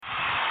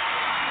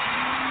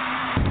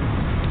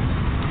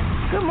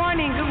Good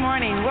morning, good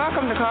morning.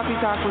 Welcome to Coffee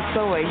Talk with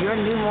Soy, your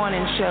new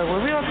morning show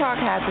where real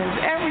talk happens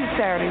every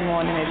Saturday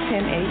morning at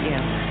 10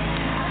 a.m.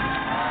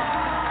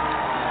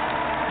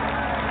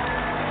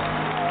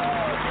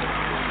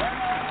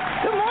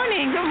 Good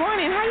morning, good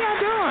morning. How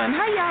y'all doing?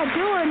 How y'all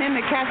doing in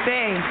the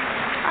cafe?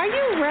 Are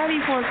you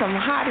ready for some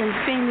hot and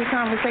steamy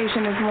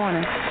conversation this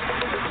morning?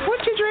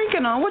 What you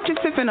drinking on? What you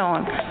sipping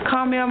on?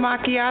 Caramel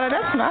macchiato?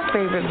 That's my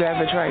favorite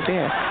beverage right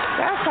there.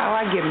 That's how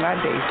I get my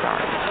day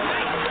started.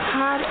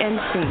 Hot and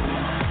steamy.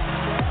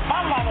 My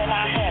mother and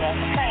I had a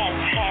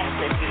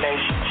fantastic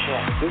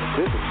relationship.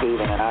 This is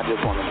Steven, and I just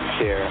wanted to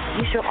share.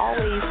 You should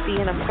always be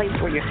in a place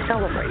where you're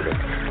celebrated.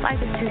 Life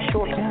is too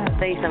short to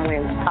stay somewhere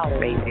and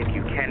tolerate. If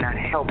you cannot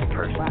help a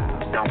person,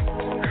 don't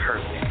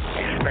hurt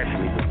them,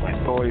 especially with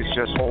women. Always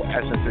just whole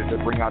essences to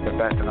bring out the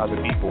best in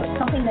other people.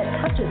 Something that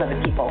touches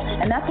other people,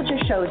 and that's what your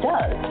show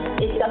does.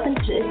 It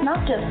doesn't. It's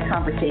not just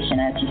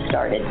conversation as you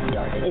started.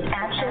 It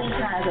actually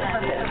has a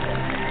purpose.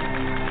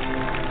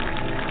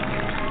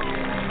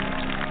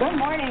 Good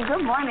morning,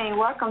 good morning.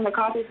 Welcome to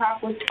Coffee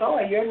Talk with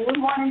Soy, your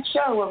new morning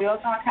show where real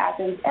talk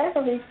happens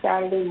every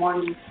Saturday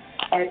morning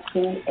at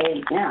 10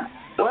 a.m.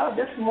 Well,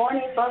 this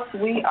morning, folks,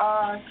 we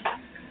are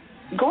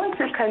going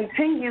to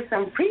continue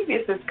some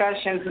previous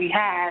discussions we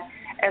had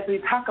as we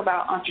talk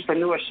about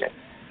entrepreneurship.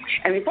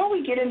 And before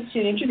we get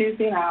into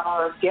introducing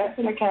our guests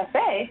in the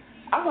cafe,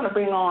 I want to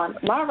bring on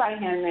my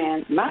right-hand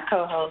man, my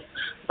co-host,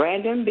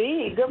 Brandon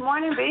B. Good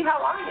morning, B.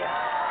 How are you?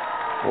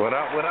 What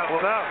up, what up,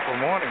 what up? Good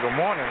morning, good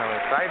morning. I'm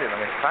excited.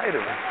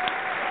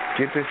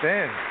 Get this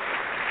in.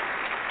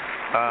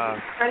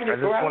 Ready to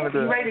grow?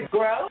 You ready to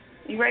grow?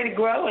 You ready to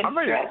grow and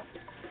stress?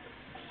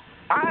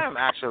 I am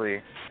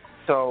actually.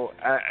 So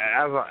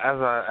as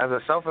a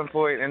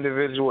self-employed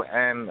individual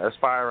and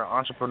aspiring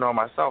entrepreneur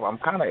myself, I'm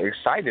kind of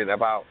excited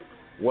about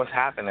what's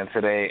happening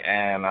today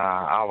and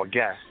our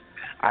guests.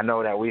 I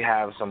know that we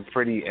have some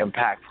pretty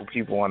impactful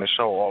people on the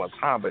show all the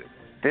time, but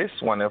this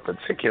one in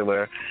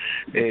particular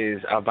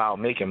is about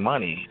making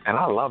money, and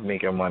I love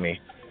making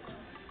money.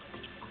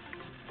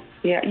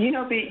 Yeah,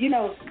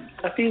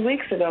 a few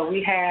weeks ago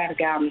we had a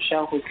guy on the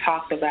show who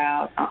talked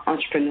about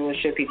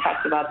entrepreneurship. He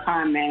talked about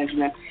time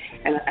management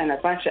and a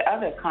bunch of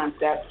other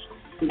concepts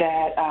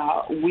that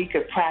we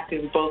could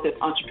practice both as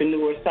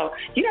entrepreneurs. So,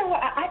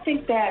 I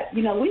think that,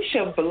 we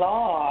should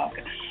blog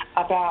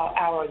about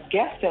our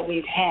guests that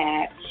we've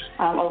had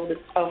over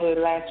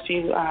the last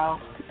few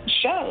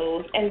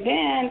shows, and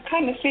then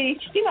kind of see,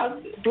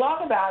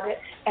 blog about it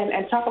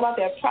and talk about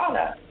their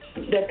product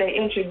that they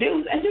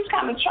introduce and just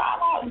kind of try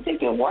it out and see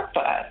if it'll work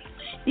for us.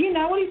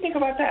 What do you think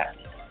about that?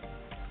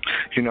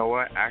 You know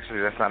what?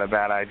 Actually, that's not a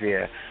bad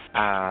idea.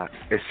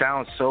 It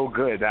sounds so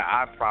good that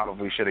I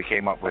probably should have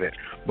came up with it.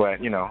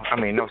 But,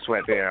 no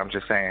sweat there. I'm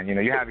just saying,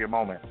 you have your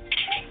moment.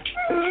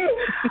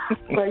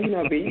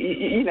 Well, B,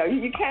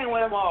 you can't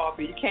win them all,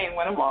 B. You can't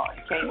win them all.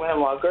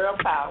 Girl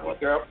power.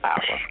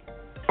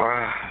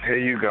 Here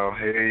you go.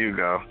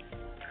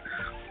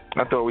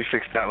 I thought we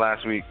fixed that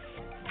last week,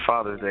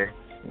 Father's Day.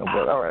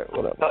 But all right,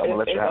 what up? I'm gonna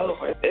let you have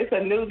it. It's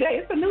a new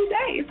day.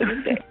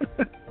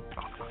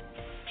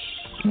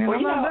 Well,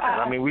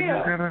 we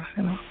just gotta,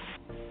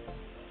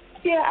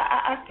 Yeah,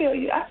 I feel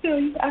you.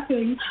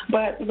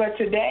 But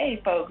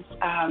today, folks,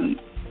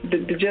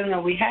 the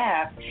gentleman we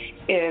have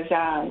is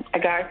a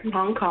guy from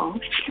Hong Kong.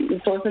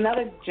 So it's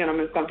another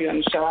gentleman that's going to be on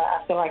the show.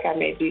 I feel like I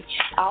may be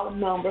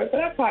outnumbered,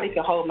 but I probably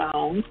could hold my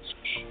own.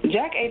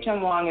 Jack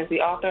H.M. Wong is the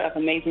author of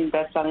amazing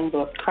best-selling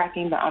book,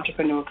 Cracking the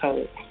Entrepreneur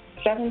Code,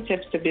 7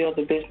 Tips to Build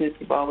the Business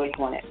You've Always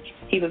Wanted.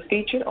 He was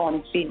featured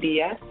on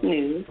CBS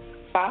News,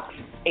 Fox,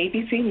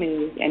 ABC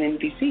News, and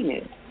NBC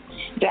News.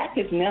 Jack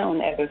is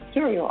known as a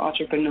serial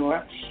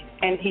entrepreneur,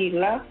 and he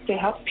loves to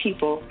help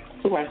people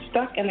who are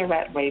stuck in the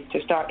rat race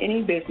to start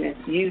any business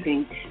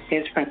using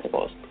his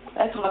principles.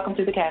 Let's welcome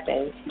to the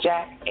cafe,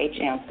 Jack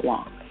H.M.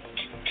 Wong.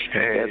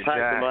 Hey, yes, hi,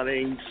 Jack. good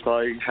morning.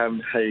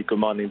 Hey, good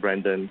morning,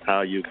 Brandon. How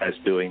are you guys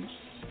doing?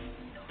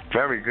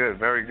 Very good.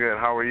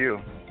 How are you?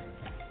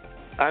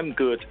 I'm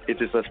good.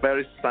 It is a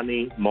very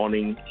sunny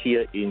morning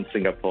here in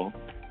Singapore.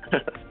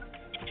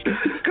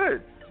 It's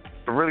good.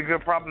 A really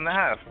good problem to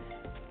have.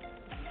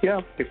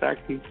 Yeah,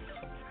 exactly.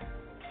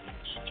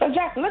 So,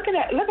 Jack, looking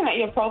at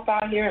your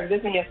profile here and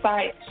visiting your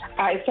site,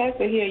 it says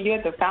that here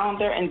you're the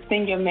founder and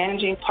senior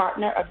managing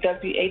partner of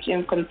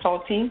WHM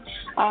Consulting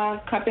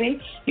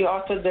Company. You're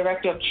also the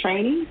director of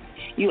training.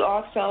 You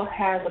also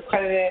have an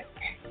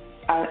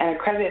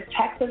accredited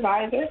tax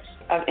advisor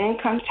of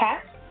income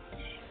tax.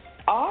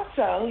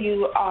 Also,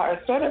 you are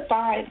a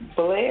certified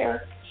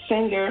Blair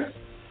Singer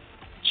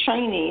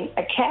Training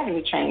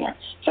Academy trainer.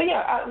 So,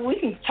 we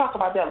can talk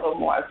about that a little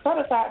more. A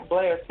certified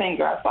Blair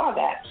Singer. I saw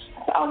that.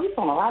 He's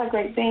done a lot of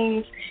great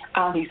things.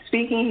 He's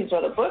speaking. He's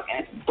wrote a book,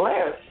 and it's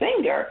Blair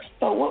Singer.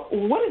 So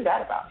what is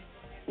that about?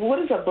 What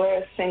is a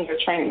Blair Singer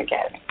Training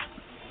Academy?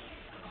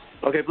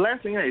 Okay, Blair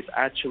Singer is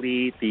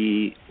actually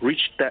the Rich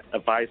Dad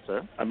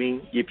advisor. I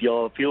mean, if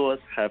your viewers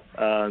have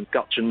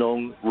got to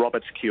know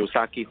Robert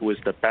Kiyosaki, who is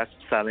the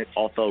best-selling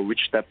author of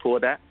Rich Dad Poor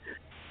Dad,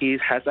 he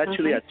has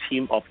actually a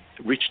team of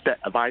Rich Dad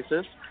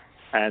advisors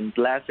and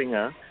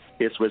Blessinger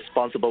is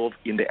responsible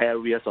in the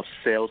areas of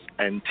sales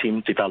and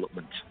team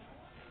development.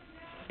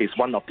 He's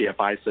one of the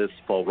advisors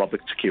for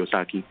Robert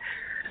Kiyosaki.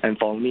 And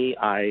for me,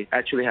 I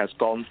actually have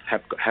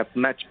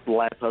met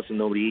Blair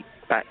personally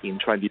back in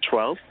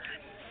 2012.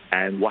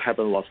 And what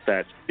happened was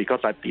that because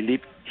I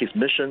believe his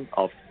mission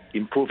of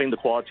improving the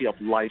quality of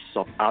lives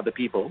of other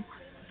people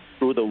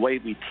through the way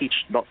we teach,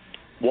 not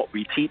what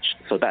we teach.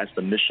 So that's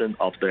the mission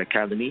of the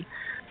academy.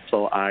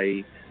 So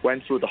I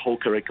went through the whole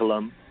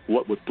curriculum,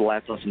 worked with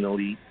Blair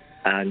personally,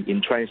 and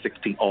in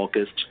 2016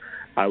 August,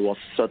 I was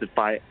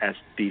certified as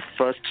the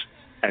first,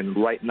 and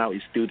right now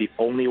is still the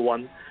only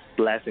one,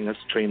 Blessinger's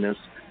trainers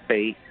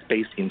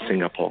based in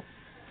Singapore.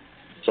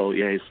 So it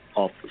is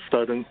of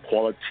certain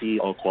quality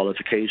or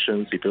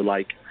qualifications, if you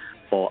like,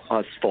 for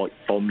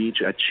me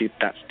to achieve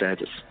that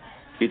status.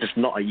 It is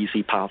not an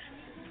easy path,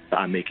 but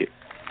I make it.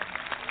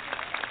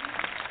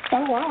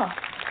 Oh, wow.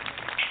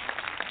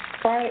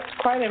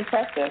 Quite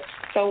impressive.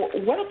 So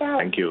what about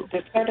Thank you.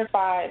 The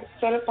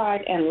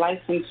certified and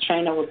licensed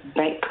trainer with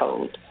bank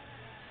code?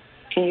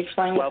 Can you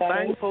explain what that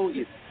bank is? Code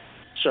is?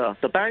 Sure.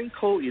 The bank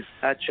code is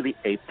actually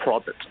a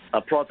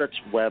product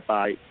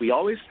whereby we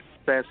always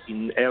says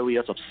in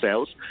areas of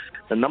sales,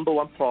 the number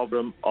one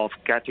problem of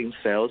getting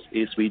sales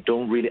is we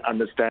don't really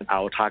understand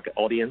our target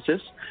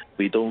audiences.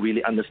 We don't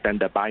really understand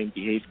their buying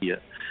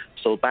behavior.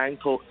 So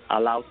bank code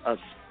allows us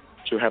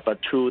to have a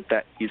tool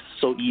that is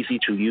so easy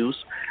to use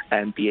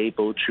and be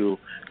able to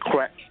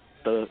crack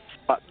the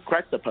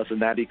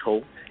personality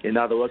code. In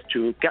other words,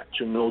 to get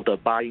to know the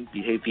buying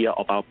behavior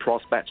of our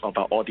prospects, of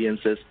our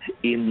audiences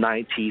in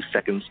 90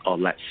 seconds or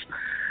less.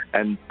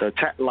 And the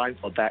tagline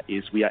for that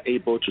is we are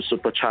able to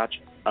supercharge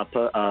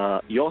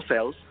your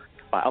sales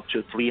by up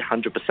to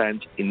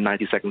 300% in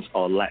 90 seconds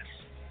or less.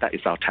 That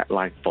is our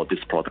tagline for this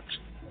product.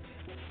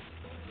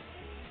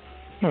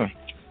 You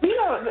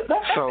know,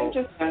 that's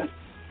interesting.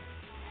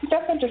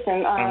 That's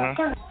interesting.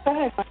 Go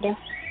ahead, Brandon.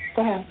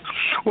 Go ahead.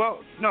 Well,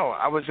 no,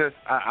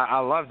 I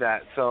love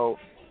that. So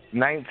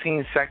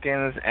 19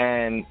 seconds,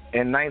 and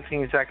in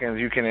 19 seconds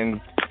you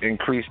can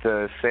increase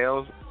the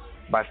sales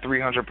by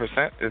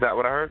 300%. Is that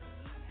what I heard?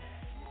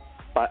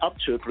 By up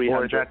to 300.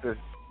 Or is that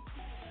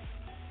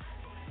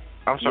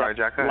I'm sorry,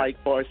 Jack.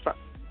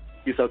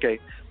 It's okay.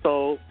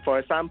 So, for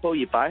example,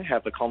 if I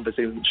have a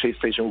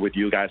conversation with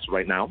you guys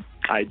right now,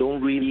 I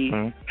don't really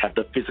have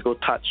the physical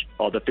touch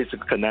or the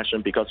physical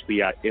connection because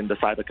we are in the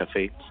cyber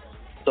cafe.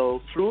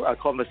 So, through a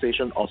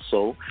conversation or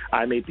so,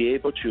 I may be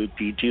able to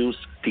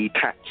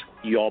detect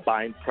your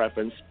buying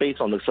preference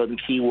based on the certain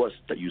keywords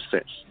that you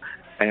said.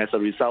 And as a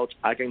result,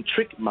 I can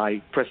trick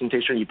my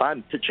presentation. If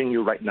I'm pitching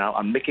you right now,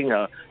 I'm making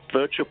a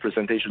virtual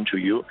presentation to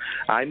you.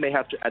 I may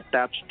have to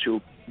adapt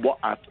to what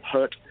I've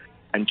heard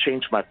and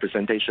change my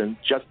presentation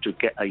just to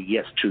get a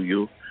yes to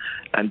you.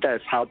 And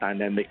that's how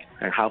dynamic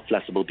and how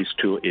flexible this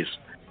tool is,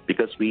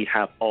 because we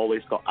have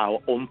always got our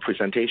own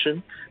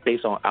presentation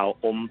based on our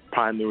own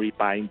primary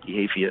buying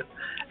behavior.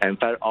 And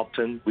very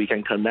often we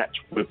can connect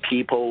with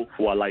people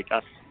who are like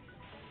us.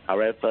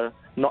 However,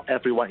 not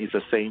everyone is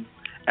the same.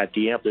 At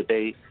the end of the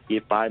day,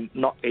 if I'm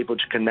not able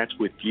to connect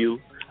with you,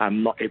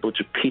 I'm not able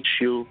to pitch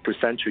you,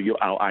 present to you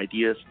our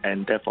ideas,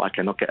 and therefore I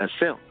cannot get a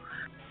sale.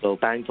 So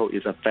Banco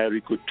is a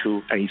very good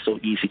tool, and it's so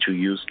easy to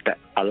use that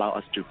allow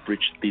us to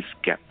bridge this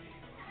gap.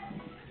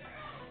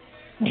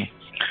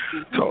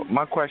 So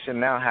my question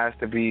now has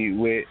to be,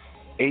 with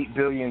 8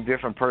 billion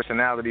different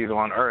personalities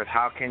on Earth,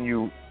 how can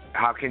you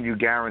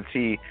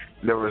guarantee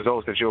the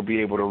results that you'll be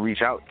able to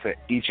reach out to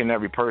each and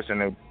every person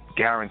to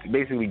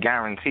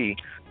guarantee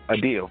a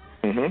deal?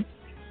 Mm-hmm.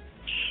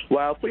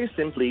 Well, pretty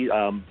simply,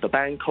 the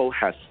Banco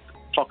has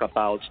talked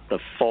about the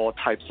 4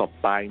 types of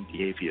buying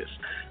behaviors.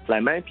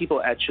 Like, many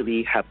people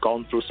actually have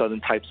gone through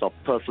certain types of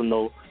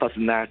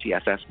personality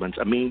assessments.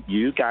 I mean,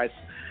 you guys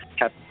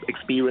have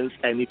experienced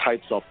any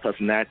types of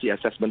personality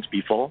assessments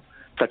before,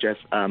 such as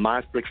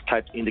Myers-Briggs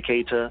type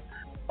indicator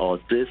or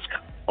DISC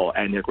or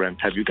Enneagram.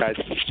 Have you guys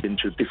been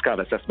to this kind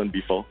of assessment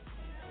before?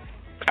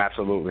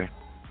 Absolutely.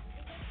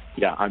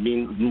 Yeah, I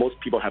mean, most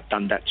people have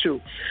done that too.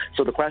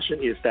 So the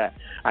question is that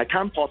I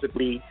can't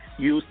possibly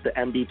use the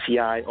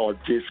MBTI or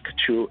DISC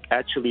to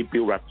actually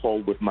build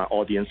rapport with my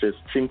audiences,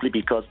 simply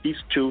because these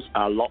tools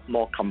are a lot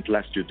more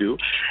complex to do.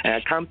 And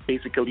I can't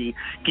basically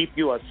give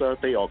you a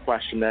survey or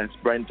questionnaire.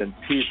 Brandon,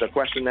 here's the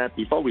questionnaire.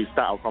 Before we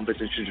start our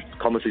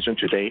conversation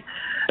today,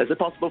 is it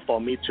possible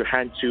for me to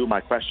hand you my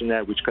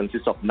questionnaire, which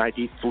consists of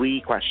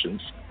 93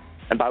 questions,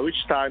 and by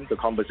which time the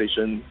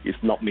conversation is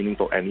not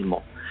meaningful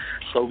anymore?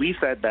 So we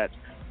said that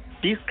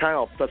these kind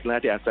of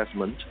personality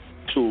assessment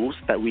tools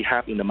that we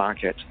have in the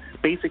market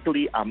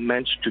basically are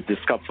meant to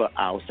discover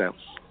ourselves.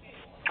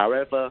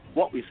 However,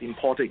 what is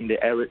important in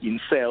the area in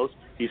sales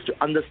is to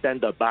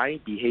understand the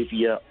buying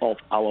behavior of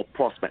our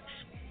prospects.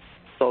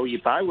 So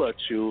if I were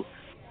to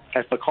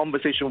have a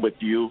conversation with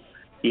you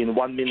in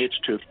 1 minute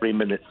to 3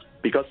 minutes,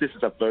 because this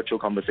is a virtual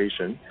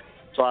conversation,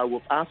 so I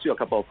will ask you a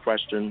couple of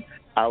questions.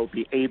 I will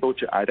be able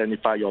to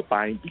identify your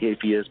buying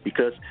behaviors,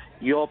 because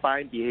your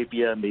buying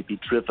behavior may be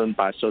driven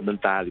by certain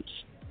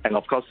values. And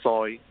of course,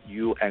 Soy,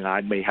 you and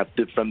I may have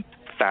different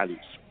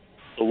values.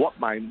 So what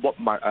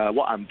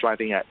I'm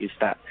driving at is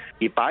that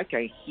if I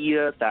can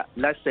hear that,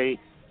 let's say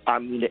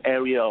I'm in the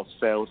area of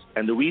sales,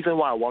 and the reason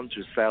why I want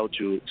to sell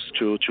to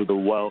the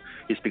world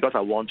is because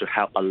I want to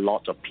help a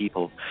lot of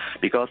people,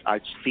 because I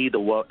see the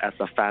world as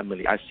a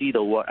family, I see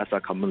the world as a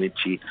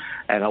community,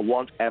 and I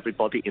want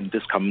everybody in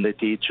this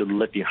community to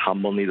live in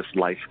harmonious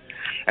life.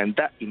 And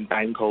that in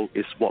Bangkok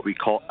is what we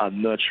call a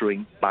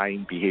nurturing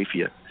buying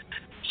behavior.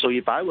 So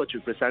if I were to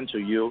present to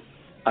you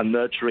a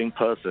nurturing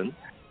person,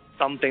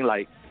 something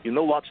like, you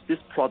know what, this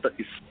product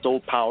is so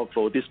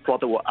powerful, this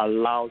product will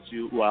allow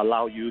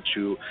you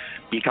to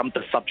become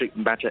the subject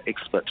matter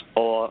expert,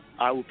 or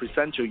I will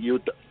present to you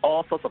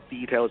all sorts of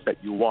details that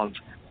you want.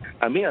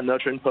 I mean, a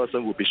nurturing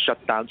person will be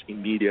shut down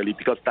immediately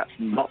because that's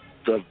not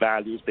the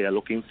values they are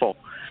looking for.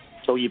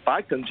 So if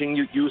I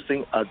continue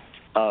using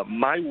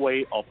my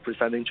way of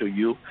presenting to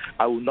you,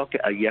 I will not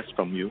get a yes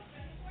from you.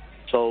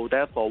 So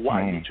therefore, what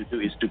I need to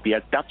do is to be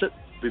adaptive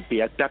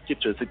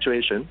to the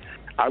situation.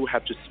 I will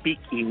have to speak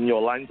in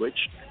your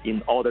language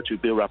in order to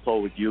build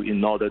rapport with you,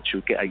 in order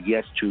to get a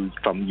yes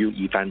from you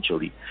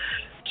eventually.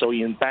 So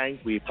in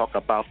Bank, we talk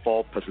about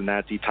 4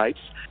 personality types.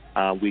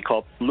 We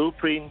call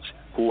blueprint,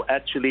 who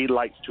actually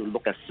likes to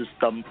look at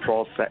system,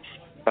 process,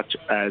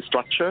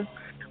 structure.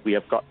 We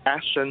have got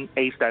action.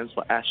 A stands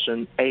for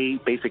action. A,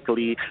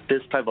 basically,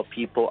 this type of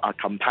people are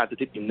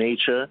competitive in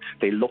nature.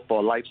 They look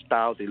for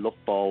lifestyle. They look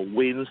for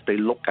wins. They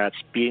look at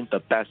being the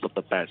best of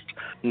the best.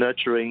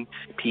 Nurturing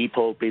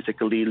people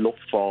basically look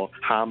for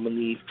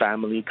harmony,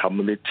 family,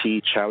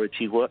 community,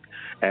 charity work.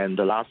 And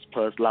the last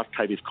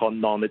type is called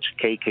knowledge.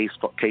 K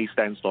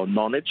stands for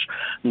knowledge.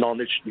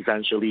 Knowledge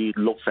essentially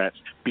looks at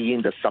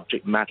being the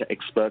subject matter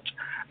expert,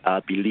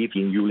 believe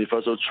in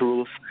universal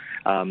truth.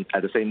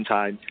 At the same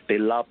time,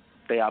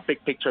 they are a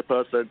big picture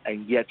person,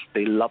 and yet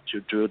they love to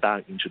drill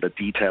down into the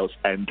details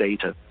and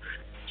data.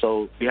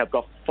 So we have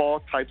got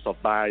 4 types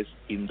of buyers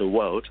in the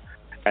world.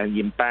 And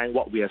in Bang,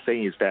 what we are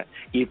saying is that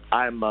if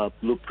I'm a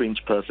blueprint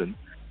person,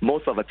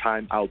 most of the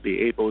time I'll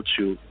be able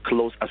to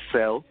close a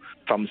sale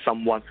from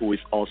someone who is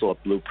also a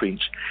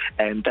blueprint.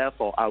 And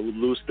therefore, I will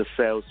lose the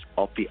sales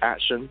of the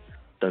action,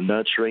 the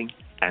nurturing,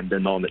 and the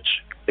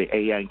knowledge, the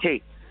A and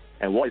K.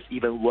 And what is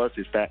even worse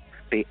is that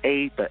the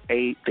A,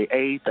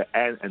 the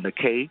N, and the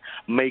K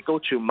may go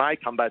to my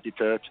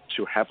competitor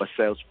to have a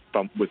sales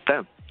with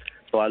them.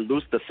 So I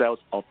lose the sales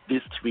of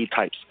these 3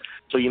 types.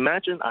 So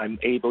imagine I'm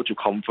able to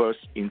converse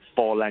in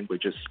 4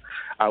 languages.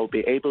 I will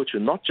be able to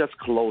not just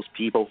close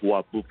people who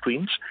are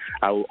blueprints,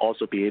 I will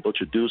also be able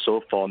to do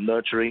so for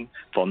nurturing,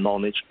 for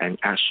knowledge, and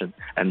action.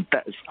 And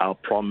that is our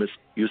promise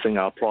using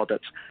our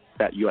products,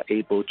 that you are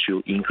able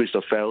to increase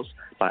your sales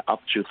by up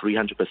to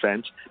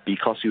 300%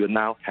 because you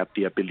now have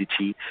the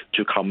ability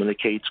to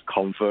communicate,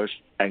 converse,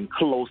 and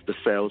close the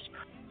sales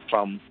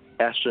from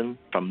action,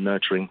 from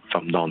nurturing,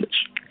 from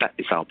knowledge. That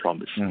is our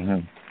promise.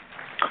 Mm-hmm.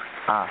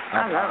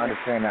 I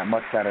understand that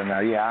much better now.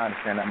 Yeah, I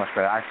understand that much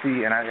better. I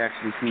see, and I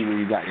actually see where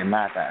you got your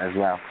math at as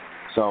well.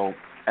 So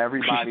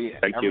everybody,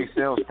 every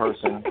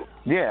salesperson,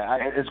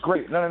 it's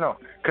great. No,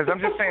 because I'm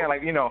just saying,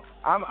 like,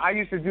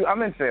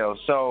 I'm in sales,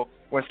 so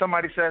when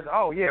somebody says,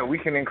 oh, yeah, we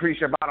can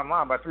increase your bottom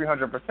line by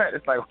 300%,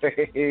 it's like,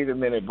 wait a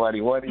minute, buddy,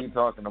 what are you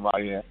talking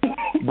about here?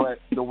 But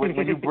the way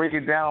when you break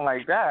it down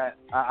like that,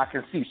 I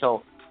can see.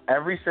 So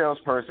every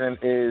salesperson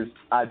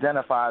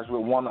identifies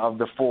with one of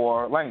the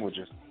 4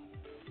 languages.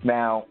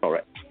 Now,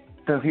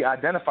 since he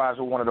identifies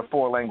with one of the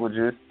 4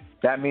 languages,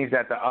 that means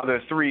that the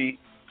other 3,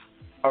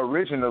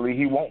 originally,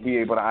 he won't be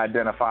able to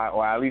identify,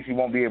 or at least he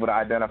won't be able to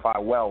identify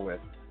well with.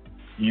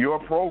 Your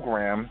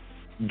program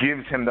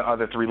gives him the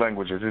other 3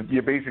 languages.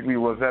 You're basically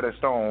Rosetta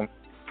Stone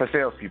for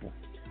salespeople.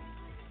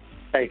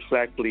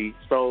 Exactly.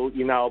 So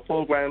in our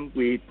program,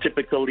 we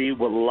typically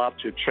would love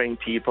to train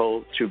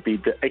people to be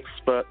the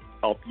expert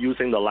of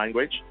using the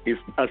language. It's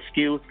a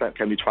skill that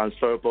can be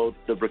transferable,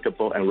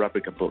 duplicable, and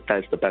replicable.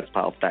 That's the best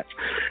part of that.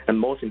 And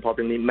most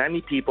importantly,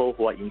 many people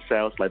who are in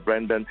sales, like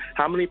Brandon,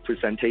 how many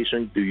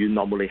presentations do you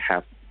normally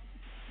have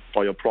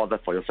for your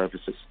product, for your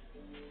services?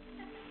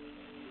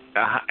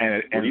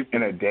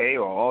 In a day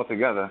or all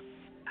together?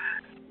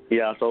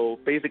 Yeah, so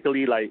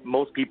basically, like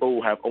most people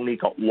who have only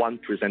got 1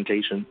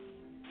 presentation,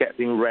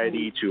 getting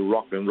ready to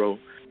rock and roll.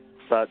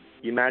 But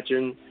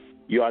imagine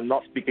you are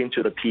not speaking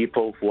to the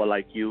people who are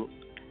like you.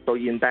 So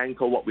in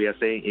Bangkok, what we are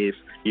saying is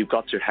you've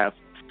got to have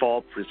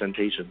 4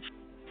 presentations,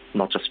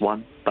 not just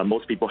 1, but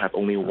most people have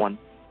only 1.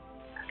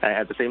 And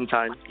at the same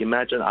time,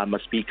 imagine I'm a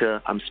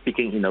speaker, I'm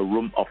speaking in a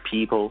room of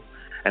people,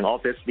 and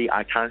obviously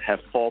I can't have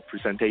 4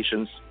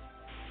 presentations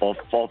for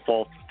all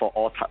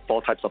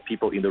 4 types of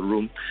people in the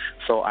room.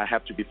 So I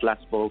have to be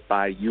flexible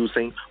by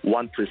using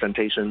 1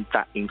 presentation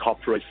that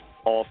incorporates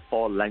all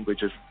 4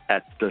 languages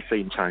at the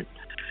same time,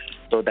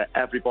 so that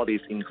everybody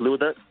is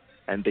included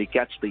and they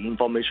get the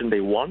information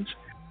they want,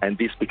 and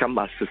this becomes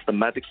a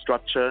systematic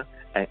structure,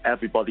 and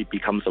everybody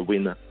becomes a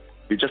winner.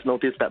 You just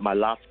notice that my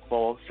last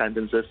 4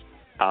 sentences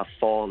are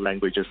 4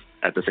 languages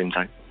at the same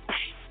time.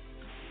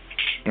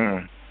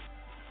 Yeah,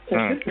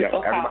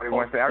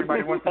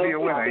 everybody wants to be a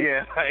winner.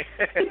 Yeah,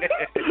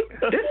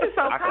 This is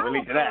so I can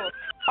relate to that.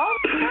 Oh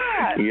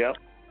my God. Yep.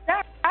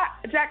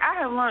 Jack,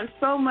 I have learned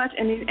so much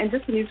in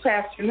these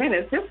past few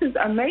minutes. This is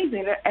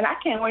amazing, and I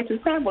can't wait to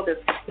sample this.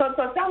 So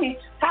tell me,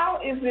 how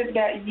is it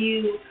that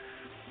you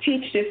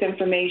teach this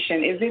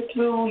information? Is it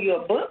through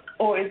your book,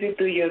 or is it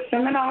through your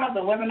seminars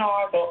or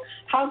webinars, or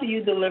how do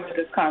you deliver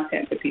this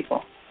content to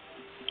people?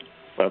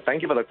 Well,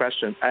 thank you for the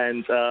question.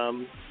 And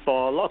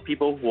for a lot of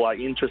people who are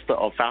interested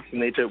or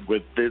fascinated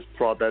with this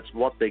product,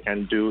 what they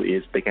can do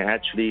is they can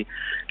actually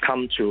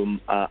come to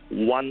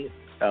one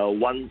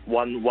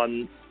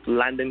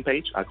landing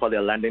page. I call it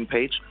a landing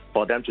page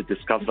for them to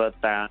discover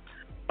their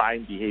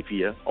buying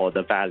behavior or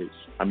the values.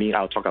 I mean,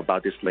 I'll talk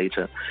about this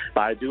later.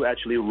 But I do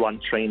actually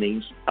run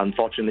trainings.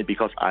 Unfortunately,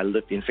 because I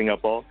live in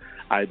Singapore,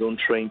 I don't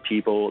train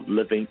people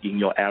living in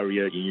your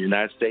area in the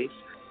United States.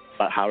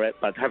 But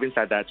having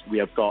said that, we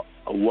have got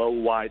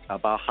worldwide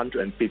about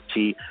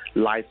 150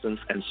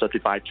 licensed and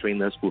certified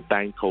trainers with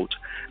bank code,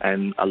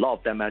 and a lot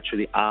of them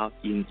actually are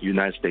in the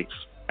United States,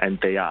 and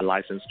they are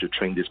licensed to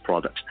train this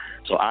product.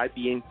 So I,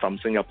 being from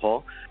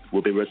Singapore,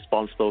 will be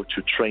responsible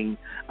to train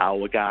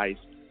our guys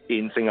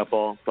in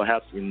Singapore,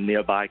 perhaps in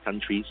nearby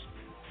countries.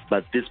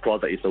 But this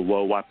product is a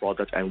worldwide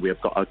product, and we have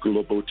got a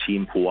global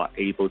team who are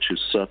able to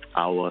serve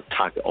our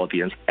target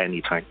audience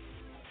anytime.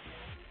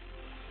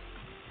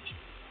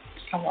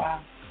 Oh,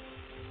 wow.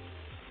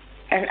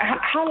 And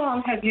how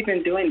long have you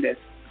been doing this?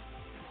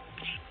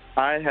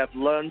 I have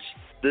learned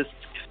this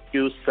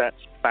skill set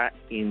back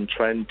in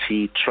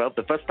 2012.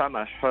 The first time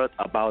I heard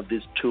about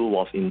this tool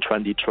was in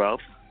 2012.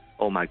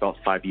 Oh my God,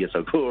 5 years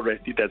ago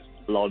already. That's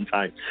a long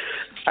time.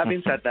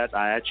 Having said that,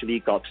 I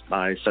actually got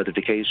my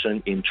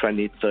certification in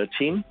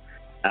 2013.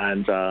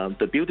 And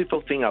the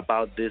beautiful thing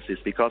about this is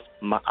because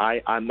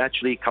I'm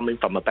actually coming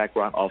from a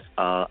background of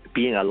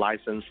being a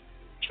licensed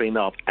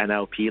trainer of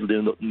NLP,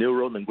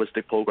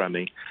 neuro-linguistic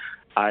programming.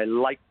 I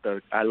like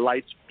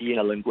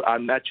being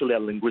I'm actually a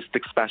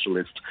linguistic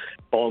specialist.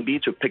 For me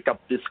to pick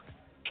up this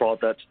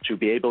product, to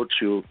be able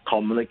to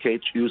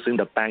communicate using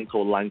the bank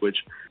code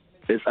language,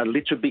 is a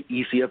little bit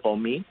easier for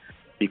me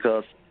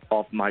because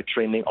of my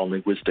training on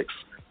linguistics.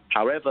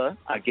 However,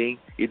 again,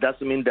 it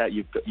doesn't mean that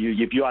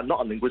if you are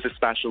not a linguistic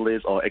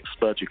specialist or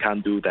expert, you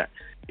can't do that.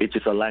 It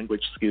is a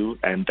language skill,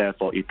 and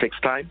therefore it takes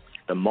time.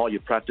 The more you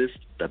practice,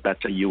 the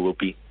better you will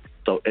be.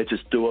 So it is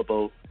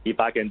doable.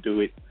 If I can do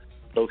it,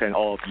 so can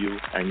all of you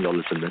and your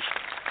listeners.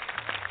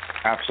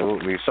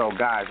 Absolutely. So,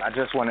 guys, I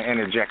just want to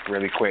interject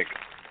really quick.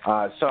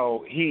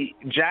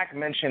 Jack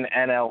mentioned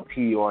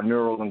NLP, or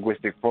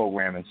neuro-linguistic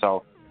programming.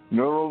 So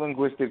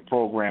neuro-linguistic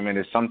programming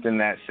is something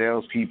that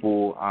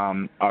salespeople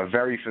are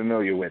very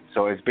familiar with.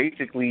 So it's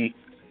basically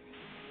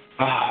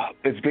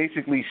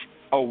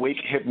awake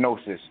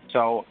hypnosis.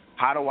 So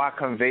how do I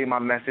convey my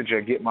message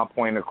or get my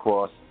point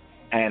across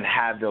and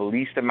have the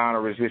least amount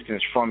of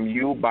resistance from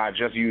you by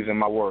just using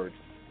my words?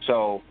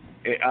 So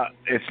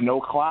it's no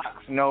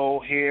clocks, no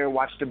here,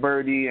 watch the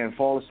birdie and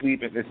fall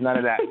asleep. It's none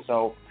of that.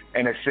 So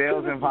in a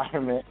sales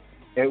environment,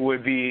 it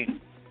would be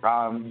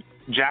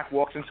Jack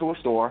walks into a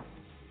store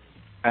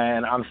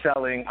and I'm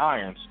selling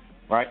irons,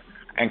 right?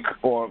 And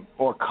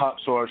or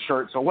cups or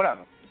shirts or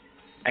whatever.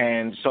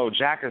 And so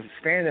Jack is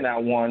standing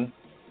at one,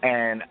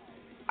 and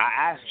I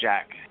asked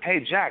Jack,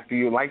 "Hey, Jack, do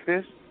you like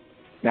this?"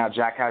 Now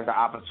Jack has the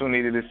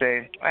opportunity to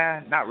say,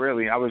 not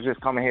really. I was just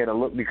coming here to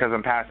look because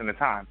I'm passing the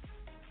time.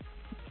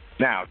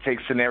 Now, take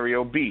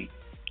scenario B.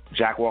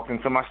 Jack walked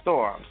into my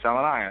store. I'm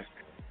selling irons.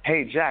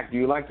 "Hey, Jack, do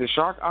you like the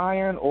Shark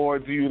iron or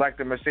do you like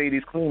the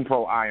Mercedes Clean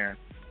Pro iron?"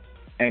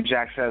 And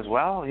Jack says,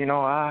 "Well,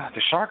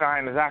 the Shark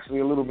iron is actually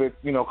a little bit,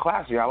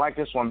 classier. I like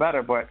this one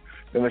better, but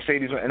the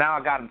Mercedes." And now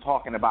I got him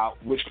talking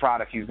about which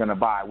product he's going to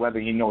buy, whether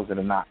he knows it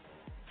or not.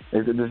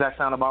 Does that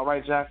sound about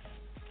right, Jack?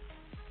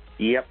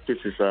 Yep, this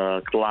is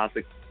a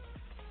classic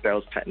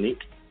sales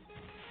technique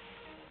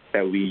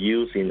that we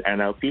use in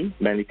NLP.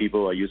 Many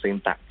people are using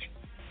that.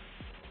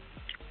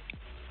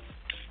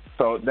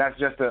 So that's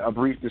just a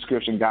brief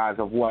description, guys,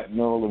 of what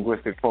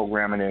neuro-linguistic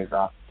programming is.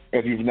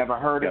 If you've never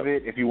heard of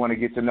it, if you want to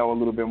get to know a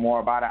little bit more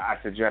about it, I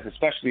suggest,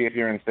 especially if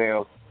you're in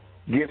sales,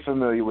 get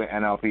familiar with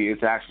NLP.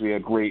 It's actually a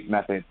great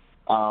method.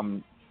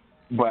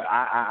 But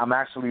I'm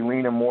actually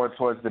leaning more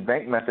towards the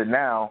bank method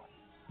now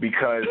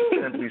because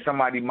simply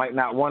somebody might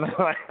not want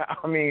to,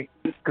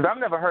 because I've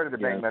never heard of the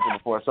bank method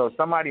before. So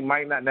somebody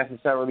might not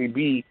necessarily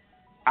be,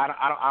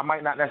 I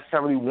might not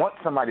necessarily want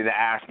somebody to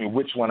ask me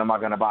which one am I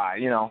going to buy,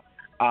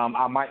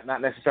 I might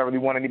not necessarily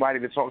want anybody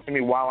to talk to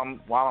me while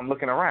I'm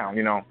looking around,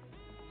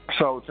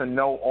 So to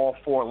know all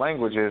four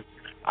languages,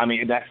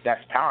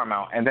 that's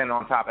paramount. And then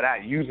on top of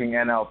that, using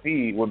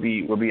NLP would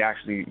be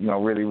actually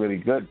really, really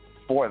good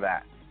for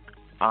that.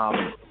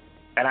 And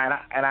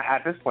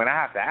at this point, I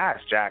have to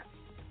ask, Jack,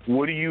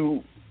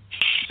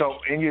 so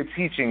in your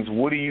teachings,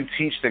 what do you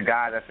teach the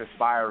guy that's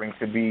aspiring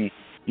to be,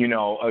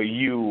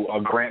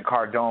 a Grant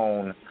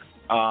Cardone,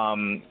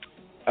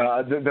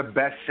 the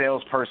best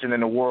salesperson in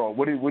the world?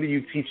 What are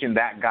you teaching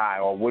that guy,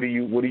 or what do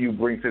you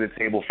bring to the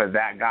table for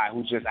that guy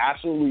who just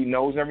absolutely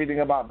knows everything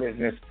about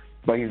business,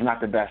 but he's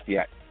not the best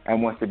yet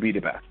and wants to be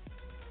the best?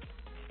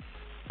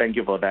 Thank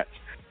you for that.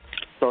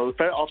 So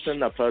very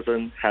often a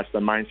person has the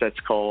mindset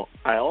called,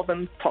 I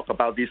often talk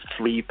about these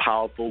 3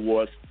 powerful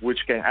words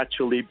which can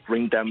actually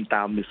bring them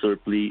down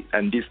miserably.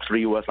 And these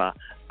 3 words are,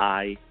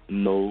 I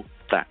know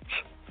that.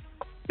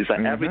 It's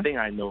like everything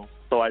I know.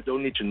 So I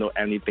don't need to know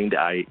anything that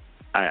I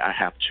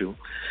have to.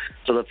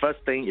 So the first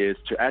thing is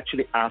to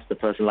actually ask the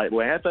person, like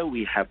whenever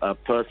we have a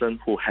person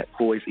who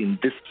is in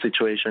this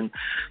situation,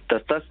 the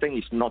first thing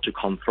is not to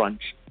confront,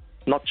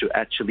 not to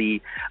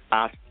actually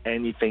ask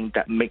anything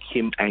that make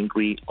him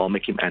angry or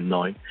make him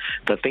annoyed.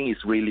 The thing is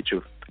really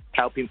to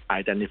help him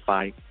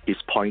identify his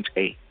point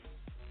A.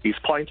 His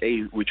point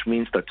A, which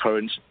means the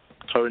current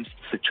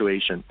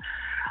situation.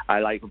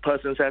 Like a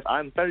person says,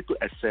 I'm very good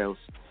at sales.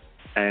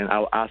 And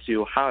I'll ask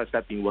you, how has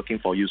that been working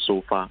for you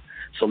so far?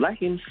 So let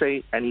him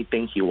say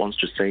anything he wants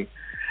to say,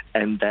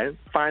 and then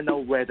find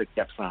out where the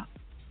gaps are.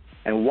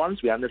 And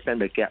once we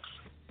understand the gaps,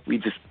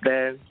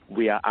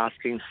 we are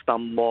asking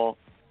some more,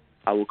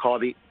 I will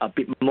call it a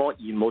bit more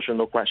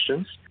emotional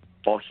questions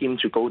for him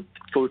to go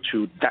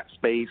to that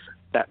space,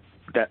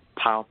 that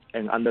path,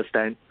 and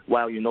understand,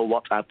 well, you know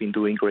what, I've been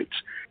doing great,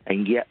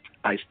 and yet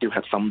I still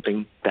have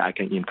something that I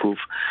can improve.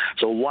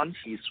 So once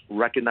he's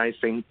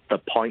recognizing the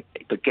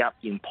gap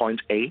in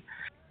point A,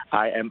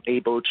 I am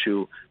able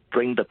to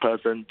bring the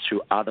person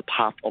to other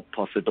path of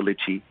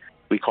possibility.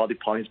 We call it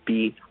point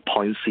B,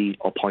 point C,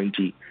 or point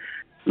D.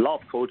 A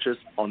lot of coaches,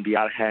 on the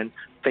other hand,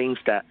 think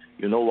that,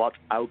 you know what,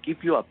 I'll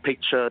give you a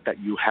picture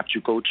that you have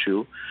to go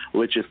to,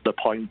 which is the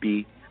point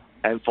B.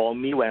 And for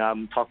me, when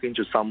I'm talking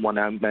to someone,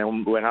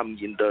 when I'm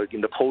in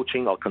the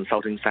coaching or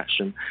consulting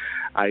section,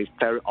 I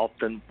very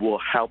often will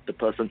help the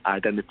person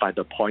identify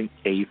the point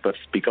A first,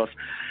 because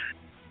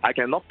I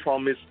cannot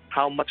promise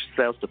how much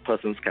sales the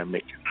person can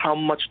make, how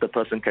much the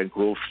person can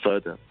grow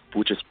further,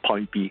 which is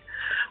point B.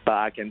 But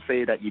I can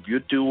say that if you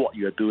do what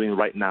you're doing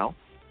right now,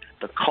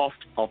 the cost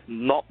of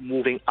not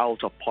moving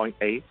out of point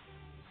A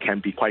can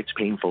be quite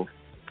painful.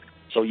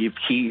 So if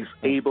he is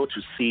able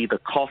to see the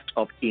cost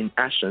of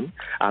inaction,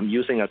 I'm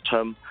using a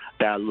term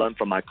that I learned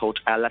from my coach,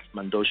 Alex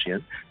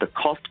Mandosian, the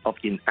cost of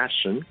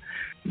inaction,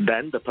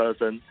 then the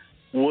person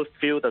would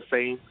feel the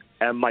same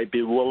and might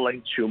be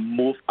willing to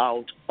move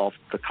out of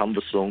the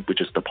comfort zone, which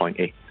is the point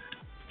A.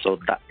 So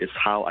that is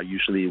how I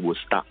usually would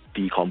start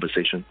the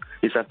conversation.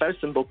 It's a very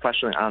simple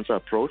question and answer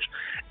approach.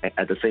 And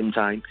at the same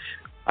time,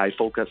 I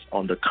focus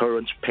on the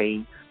current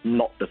pain,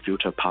 not the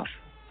future path,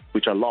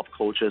 which a lot of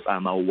coaches,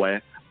 I'm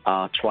aware,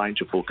 are trying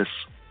to focus.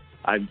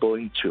 I'm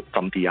going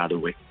from the other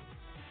way.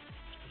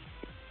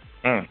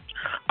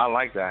 I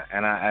like that,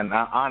 and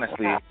I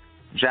honestly,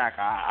 Jack,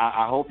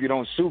 I hope you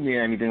don't sue me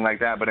or anything like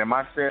that. But in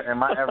my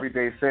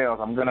everyday sales,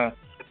 I'm gonna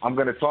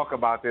talk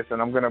about this,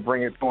 and I'm gonna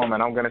bring it to him,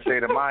 and I'm gonna say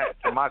to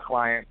my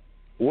client,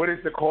 what is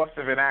the cost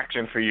of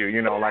inaction for you?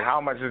 You know, like how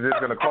much is this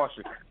gonna cost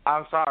you?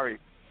 I'm sorry.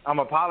 I'm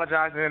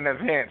apologizing in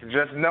advance.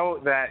 Just know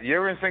that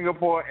you're in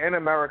Singapore, in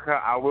America.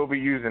 I will be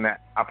using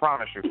that. I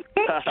promise you.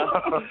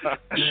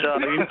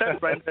 Sure. In fact,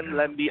 Brandon,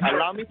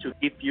 allow me to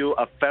give you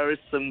a very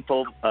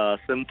simple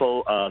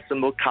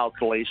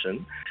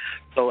calculation,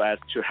 so as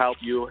to help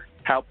your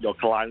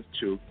clients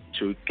to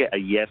get a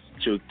yes,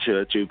 to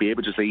be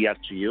able to say yes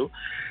to you.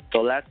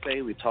 So let's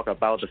say we talk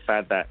about the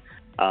fact that,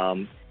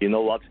 you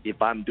know what, if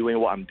I'm doing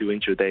what I'm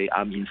doing today,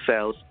 I'm in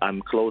sales,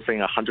 I'm closing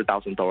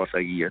 $100,000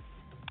 a year.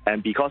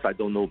 And because I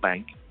don't know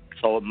bank,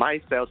 so my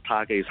sales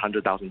target is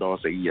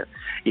 $100,000 a year.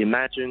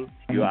 Imagine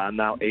you are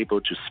now able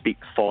to speak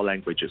 4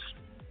 languages,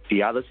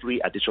 the other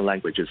 3 additional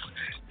languages,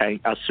 and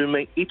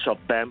assuming each of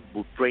them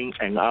will bring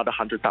another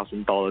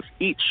 $100,000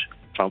 each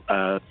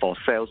for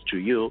sales to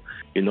you,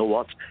 you know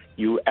what?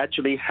 You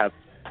actually have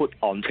put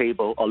on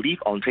table or leave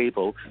on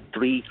table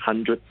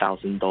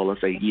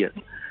 $300,000 a year.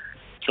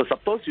 So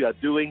suppose you are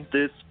doing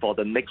this for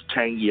the next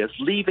 10 years,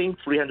 leaving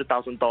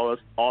 $300,000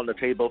 on the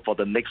table for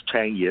the next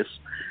 10 years,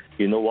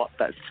 you know what?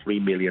 That's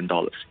 $3 million.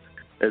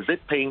 Is it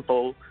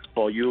painful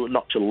for you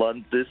not to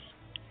learn this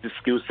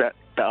skill set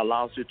that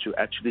allows you to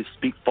actually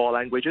speak 4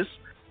 languages,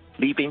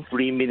 leaving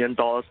 $3 million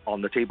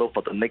on the table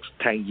for the next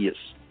 10 years?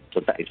 So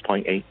that is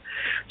point A.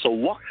 So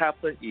what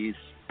happens is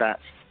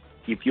that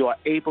if you are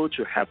able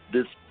to have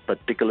this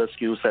particular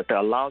skill set that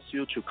allows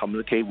you to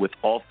communicate with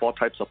all 4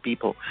 types of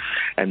people,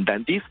 and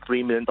then these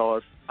 $3 million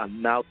are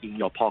now in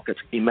your pocket.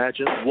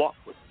 Imagine what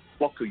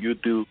could you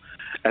do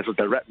as a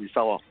direct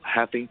result of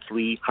having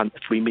 $3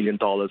 million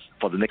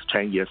for the next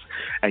 10 years,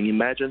 and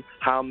imagine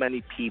how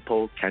many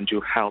people can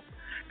you help.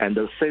 And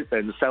the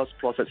sales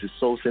process is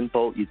so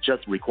simple. It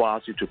just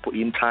requires you to put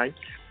in time,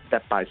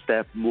 step by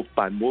step, move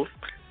by move,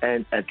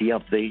 and at the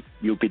end of the day,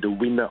 you'll be the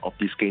winner of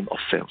this game of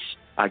sales.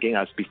 Again,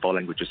 I speak 4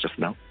 languages just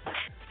now.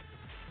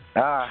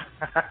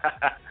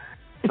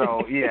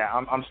 So yeah,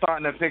 I'm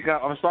starting to pick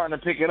up. I'm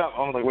pick it up.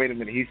 I'm like, wait a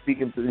minute, he's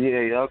speaking to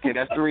okay,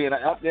 that's 3, and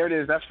up there it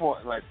is. That's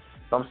 4. Like,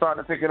 so I'm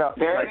starting to pick it up.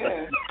 There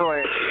it is.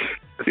 So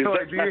do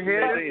you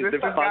hear this?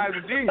 This guy's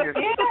a genius.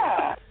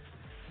 Yeah.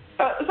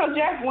 So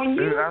Jack, when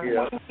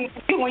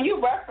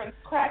you reference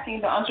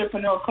cracking the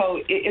entrepreneur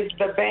code, is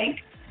the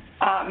bank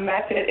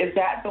method, is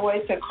that the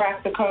way to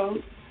crack the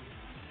code?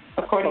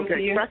 according to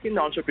you? Cracking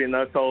the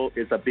Entrepreneur Code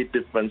is a bit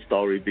different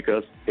story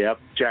because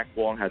Jack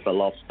Wong has a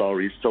lot of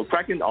stories. So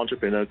Cracking the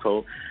Entrepreneur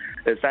Code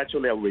is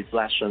actually a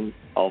reflection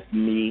of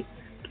me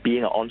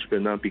being an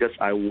entrepreneur because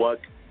I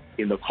worked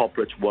in the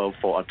corporate world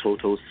for a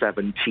total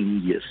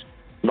 17 years,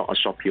 not a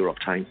short period of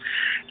time.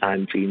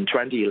 And in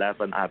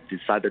 2011, I've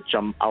decided to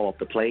jump out of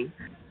the plane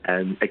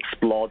and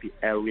explore the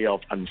area of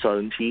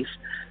uncertainties.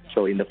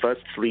 So in the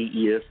first 3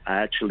 years,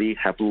 I actually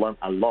have learned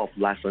a lot of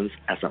lessons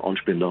as an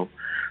entrepreneur.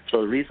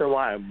 So the reason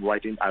why I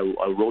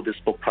wrote this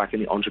book,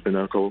 Cracking the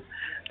Entrepreneur Code,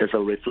 is a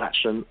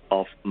reflection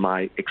of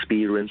my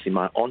experience in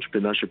my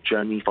entrepreneurship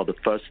journey for the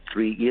first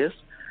 3 years.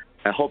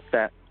 I hope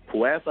that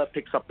whoever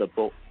picks up the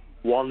book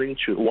want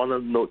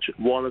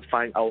to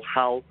find out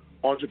how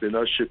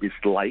entrepreneurship is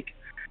like,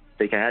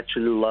 they can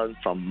actually learn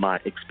from my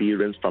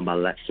experience, from my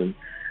lesson.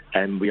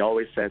 And we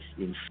always say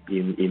in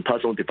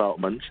personal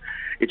development,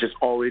 it is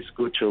always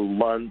good to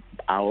learn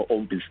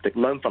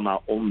from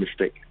our own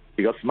mistake,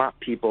 because smart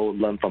people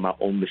learn from our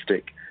own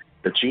mistake.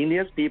 The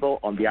genius people,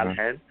 on the other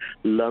hand,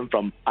 learn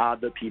from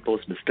other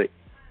people's mistake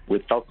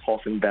without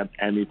causing them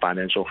any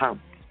financial harm.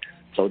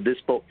 So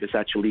this book is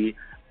actually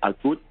a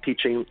good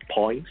teaching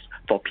point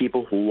for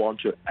people who want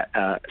to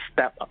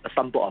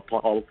stumble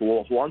upon or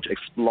who want to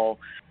explore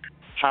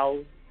how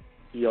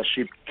he or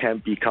she can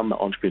become an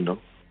entrepreneur.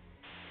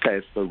 That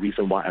is the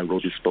reason why I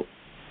wrote this book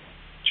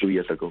 2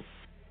 years ago.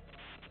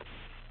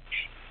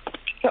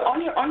 So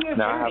on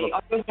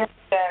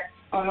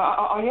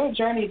your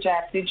journey,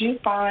 Jack, did you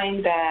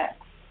find that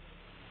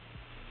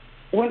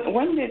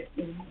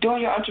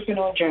during your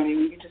entrepreneurial journey,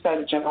 when you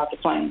decided to jump out the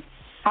plane,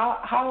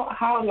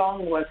 how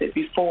long was it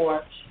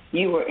before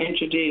you were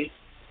introduced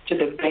to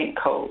the bank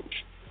code?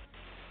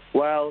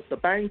 Well, the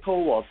bank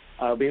code was,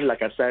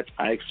 like I said,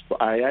 I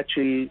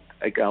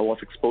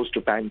was exposed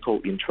to bank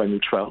code in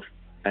 2012.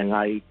 And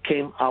I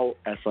came out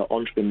as an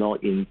entrepreneur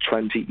in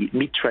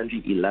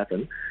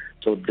mid-2011.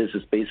 So this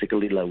is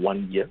basically like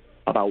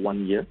about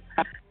 1 year.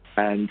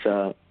 And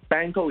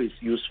Banco is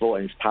useful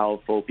and it's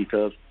powerful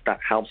because that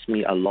helps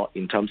me a lot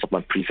in terms of my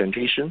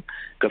presentation,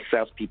 because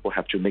salespeople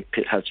have to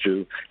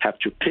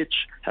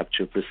pitch, have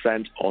to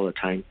present all the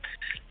time.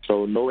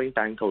 So knowing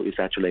Banco is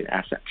actually an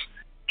asset.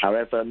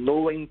 However,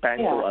 knowing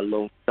Banco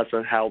alone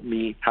doesn't help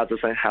me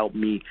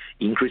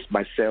increase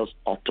my sales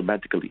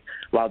automatically.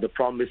 While the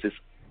promise is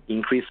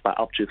increased by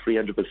up to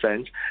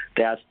 300%,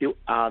 there are still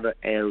other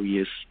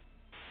areas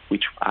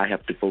which I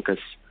have to focus.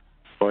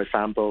 For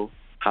example,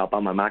 how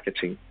about my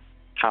marketing?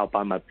 How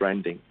about my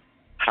branding?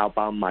 How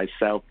about my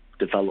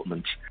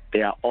self-development?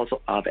 There are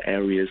also other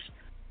areas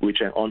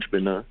which an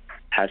entrepreneur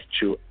has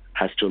to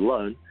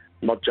learn,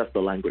 not just the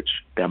language.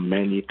 There are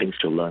many things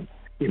to learn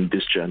in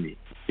this journey.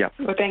 Yeah.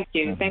 Well, thank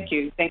you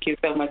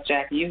so much,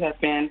 Jack. You've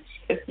been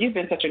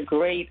such a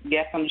great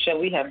guest on the show.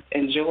 We have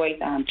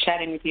enjoyed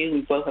chatting with you.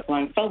 We both have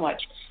learned so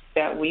much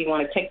that we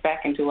want to take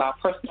back into our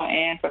personal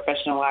and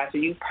professional lives. So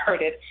you've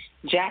heard it,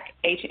 Jack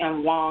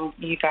H.M. Wong.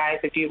 You guys,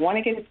 if you want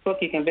to get his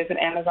book, you can visit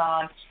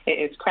Amazon. It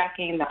is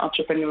Cracking the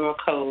Entrepreneurial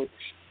Code: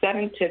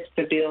 7 Tips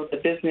to Build the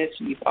Business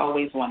You've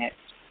Always Wanted.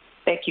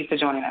 Thank you for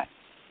joining us,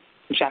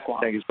 Jack Wong.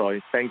 Thank you,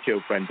 Zoe. Thank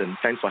you, Brandon.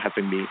 Thanks for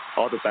having me.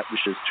 All the best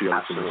wishes to your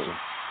listeners.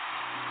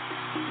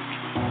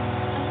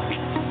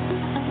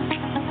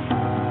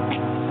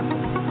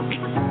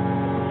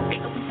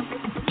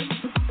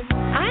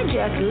 I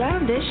just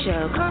love this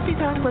show, Coffee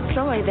Talk with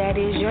Soy. That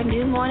is your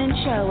new morning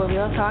show where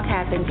real talk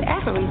happens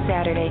every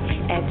Saturday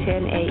at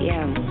 10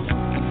 a.m.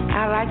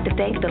 I'd like to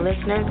thank the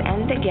listeners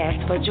and the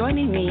guests for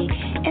joining me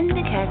in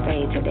the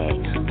cafe today.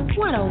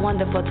 What a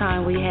wonderful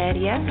time we had.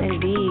 Yes,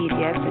 indeed.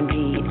 Yes,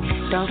 indeed.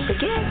 Don't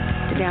forget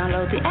to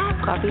download the app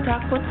Coffee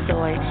Talk with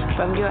Soy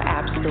from your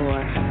app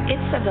store.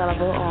 It's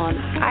available on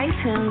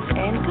iTunes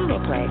and Google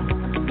Play.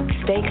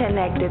 Stay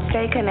connected,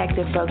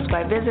 folks,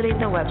 by visiting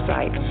the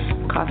website,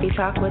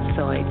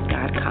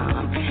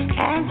 coffeetalkwithsoy.com,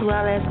 as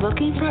well as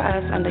looking for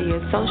us under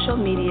your social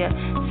media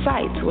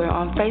sites. We're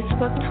on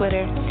Facebook,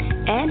 Twitter,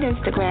 and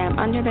Instagram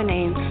under the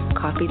name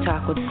Coffee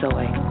Talk with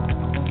Soy.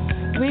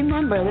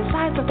 Remember, the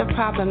size of the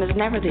problem is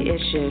never the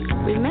issue.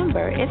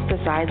 Remember, it's the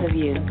size of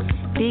you.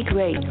 Be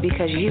great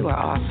because you are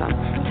awesome.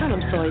 Tell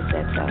them Soy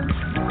said so.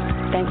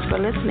 Thanks for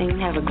listening.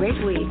 Have a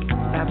great week.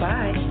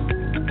 Bye-bye.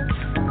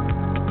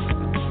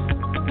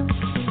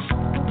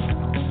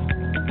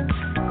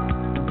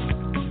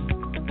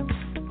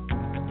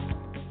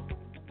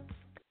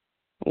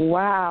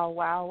 Wow.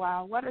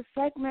 What a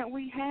segment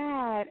we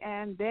had.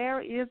 And there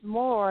is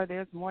more.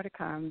 There's more to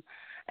come.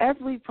 As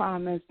we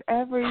promised,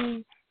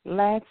 every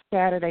last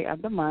Saturday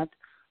of the month,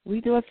 we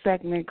do a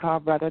segment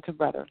called Brother to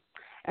Brother.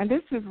 And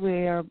this is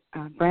where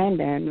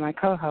Brandon, my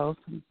co-host,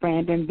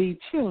 Brandon B.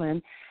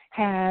 Chillin,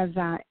 is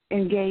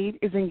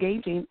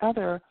engaging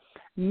other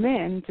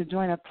men to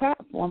join a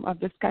platform of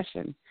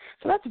discussion.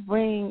 So let's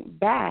bring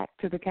back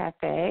to the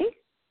cafe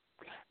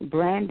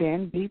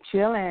Brandon B.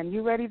 Chillin.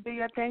 You ready to do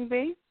your thing,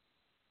 B?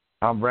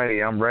 I'm ready.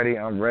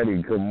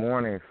 Good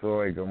morning,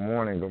 Soy. Good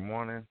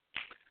morning.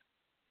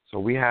 So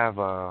we have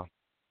a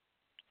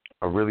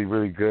really,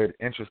 really good,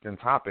 interesting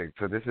topic.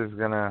 So this is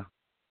going to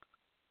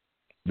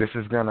this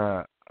is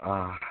gonna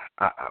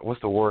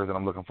what's the word that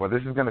I'm looking for?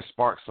 This is gonna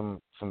spark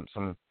some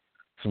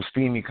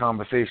steamy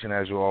conversation,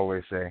 as you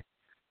always say.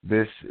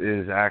 This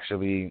is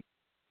actually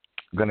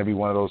gonna be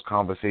one of those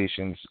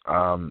conversations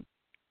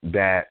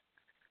that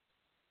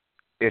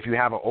if you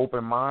have an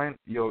open mind,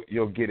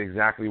 you'll get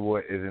exactly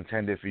what is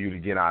intended for you to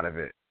get out of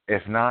it.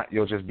 If not,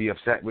 you'll just be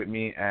upset with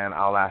me and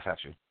I'll laugh at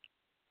you.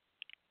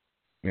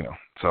 You know,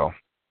 so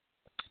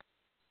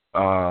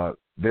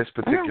this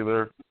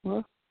particular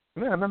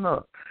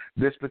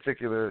This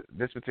particular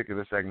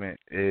segment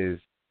is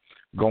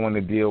going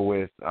to deal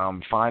with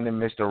finding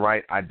Mr.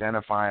 Right,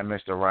 identifying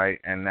Mr. Right,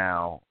 and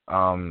now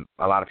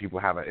a lot of people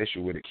have an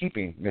issue with it,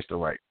 keeping Mr.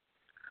 Right.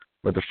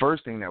 But the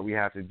first thing that we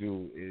have to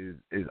do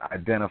is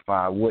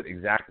identify what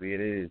exactly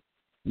it is,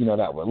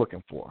 that we're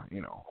looking for.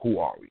 Who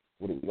are we?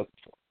 What are we looking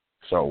for?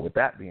 So with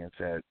that being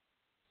said,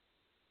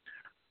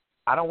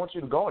 I don't want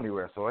you to go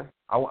anywhere, Soy.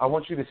 I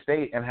want you to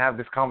stay and have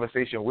this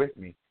conversation with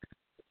me.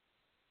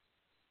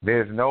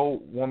 There's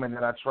no woman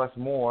that I trust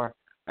more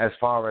as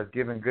far as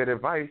giving good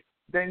advice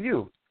than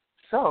you.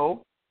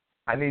 So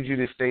I need you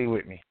to stay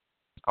with me.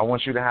 I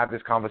want you to have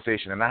this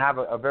conversation. And I have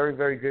a very,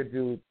 very good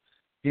dude.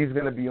 He's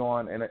going to be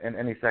on in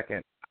any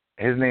second.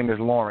 His name is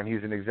Lauren.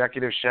 He's an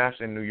executive chef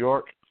in New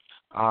York,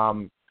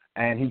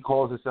 and he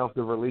calls himself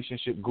the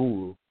relationship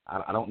guru.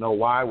 I don't know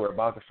why. We're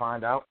about to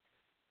find out.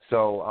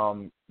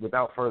 So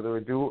without further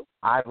ado,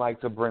 I'd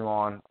like to bring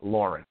on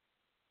Lauren.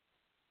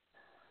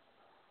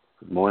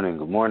 Good morning.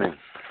 Good morning.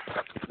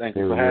 Thank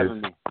you for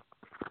having me.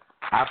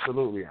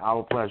 Absolutely.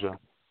 Our pleasure.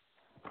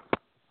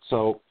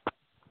 So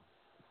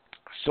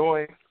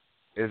Soy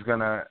is going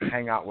to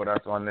hang out with us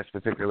on this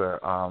particular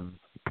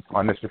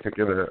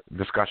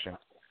discussion.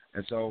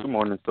 And so good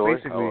morning, Soy.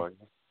 Basically, how are you?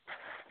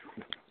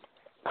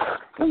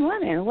 Good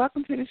morning.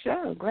 Welcome to the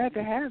show. Glad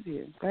to have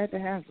you. Thank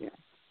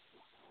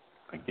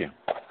you.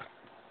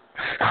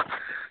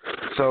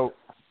 So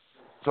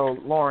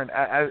Lauren,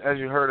 as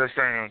you heard us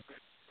saying,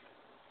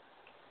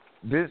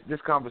 this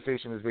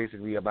conversation is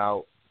basically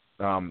about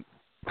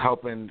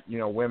helping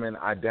women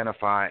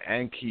identify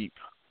and keep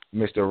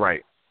Mr.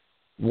 Right.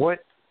 What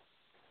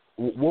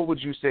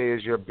would you say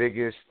is your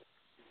biggest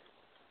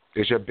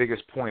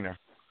pointer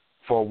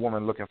for a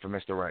woman looking for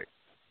Mr. Right?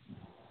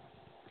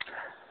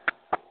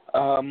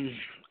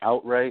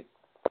 Outright,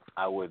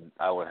 I would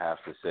have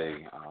to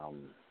say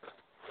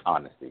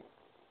honesty.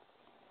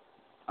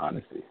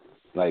 Honesty,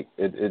 like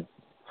it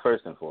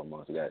first and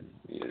foremost,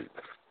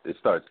 it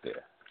starts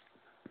there.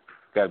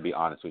 You got to be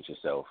honest with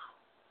yourself,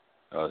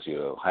 or else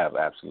you'll have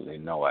absolutely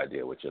no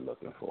idea what you're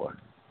looking for.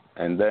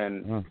 And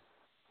then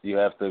you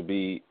have to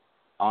be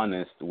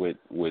honest with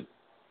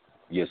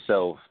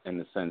yourself in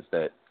the sense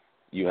that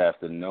you have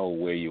to know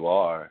where you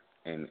are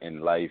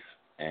in life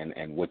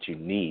and what you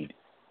need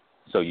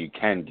so you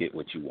can get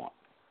what you want.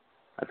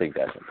 I think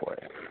that's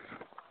important.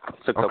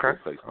 It's a couple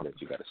of places that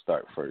you got to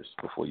start first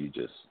before you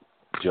just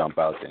jump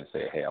out there and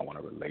say, hey, I want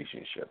a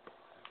relationship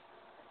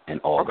and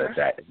all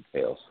that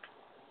entails.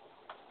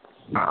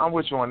 I'm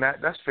with you on that.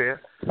 That's fair.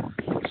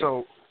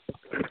 So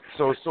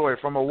Soy,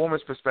 from a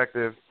woman's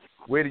perspective,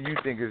 where do you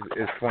think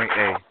is point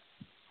A?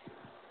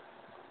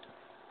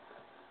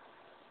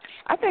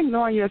 I think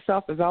knowing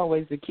yourself is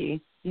always the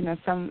key.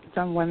 Some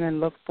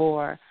women look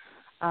for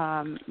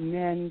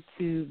men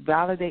to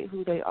validate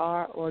who they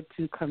are or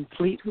to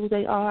complete who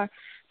they are.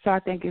 So I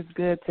think it's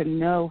good to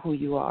know who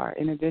you are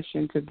in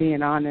addition to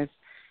being honest,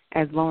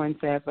 as Lauren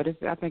said. But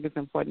I think it's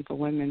important for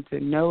women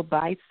to know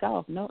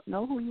thyself, know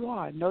who you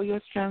are, know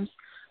your strengths,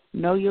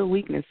 know your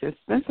weaknesses.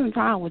 Spend some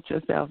time with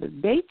yourself.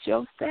 Date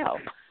yourself.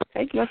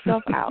 Take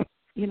yourself out.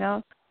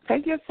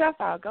 Take yourself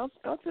out. Go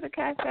to the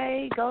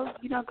cafe. Go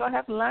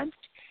have lunch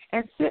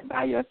and sit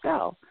by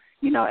yourself.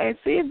 And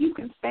see if you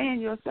can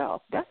stand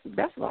yourself.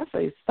 That's what I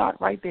say. Start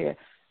right there.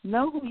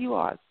 Know who you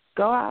are.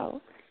 Go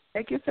out.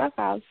 Take yourself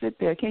out. Sit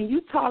there. Can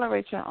you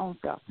tolerate your own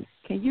self?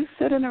 Can you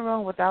sit in a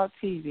room without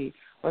TV,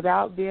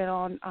 without being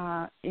on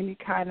any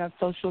kind of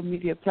social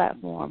media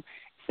platform?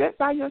 Sit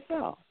by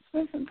yourself.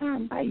 Spend some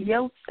time by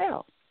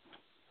yourself.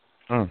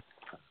 And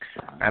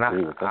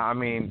I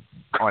mean,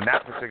 on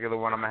that particular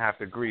one, I'm going to have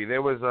to agree.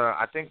 There was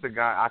I think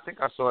I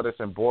saw this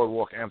in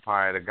Boardwalk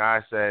Empire. The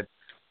guy said,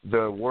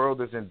 the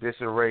world is in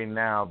disarray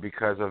now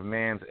because of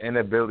man's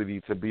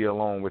inability to be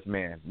alone with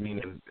man,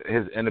 meaning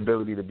his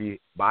inability to be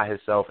by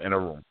himself in a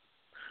room.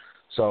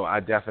 So I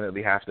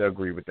definitely have to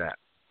agree with that.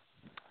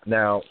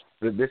 Now,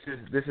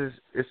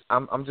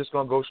 I'm just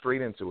going to go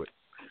straight into it.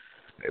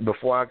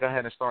 Before I go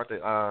ahead and start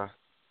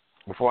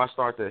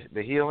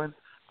the healing,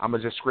 I'm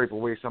going to just scrape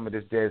away some of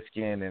this dead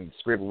skin and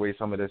scrape away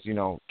some of this,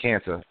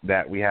 cancer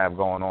that we have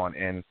going on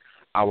in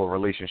our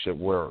relationship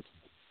world.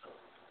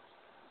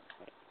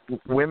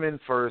 Women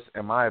first,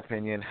 in my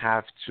opinion,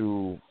 have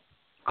to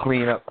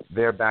clean up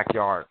their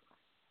backyard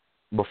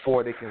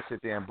before they can sit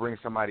there and bring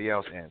somebody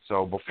else in.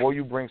 So before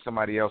you bring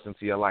somebody else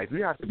into your life,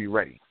 you have to be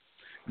ready.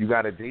 You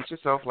got to date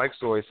yourself, like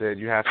Soy said.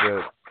 You have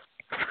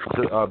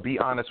to be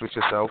honest with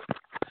yourself,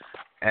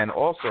 and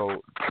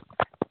also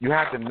you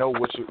have to know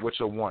what you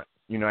want,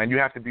 and you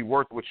have to be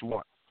worth what you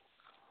want.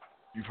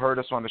 you've heard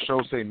us on the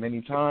show say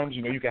many times,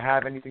 you can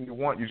have anything you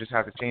want. You just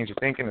have to change your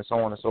thinking and so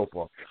on and so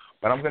forth.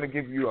 But I'm going to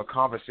give you a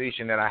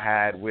conversation that I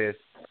had with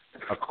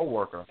a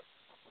coworker.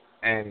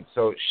 And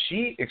so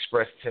she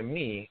expressed to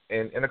me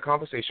in a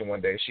conversation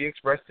one day, she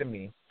expressed to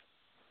me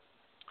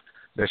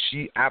that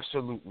she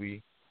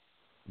absolutely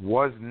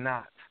was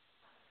not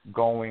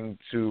going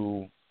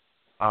to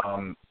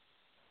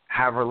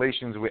have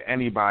relations with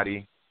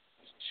anybody.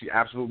 She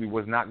absolutely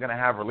was not going to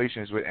have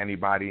relations with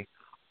anybody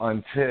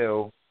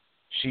until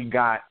she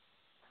got,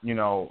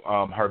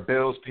 her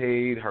bills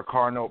paid, her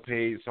car note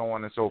paid, so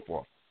on and so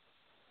forth.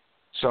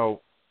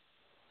 So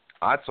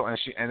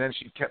and then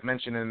she kept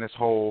mentioning this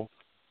whole,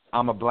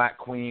 I'm a black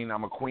queen,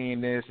 I'm a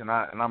queen this, and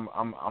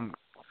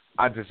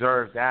I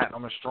deserve that.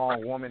 I'm a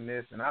strong woman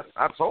this, and I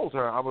told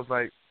her, I was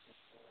like,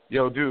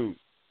 yo, dude,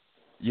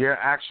 you're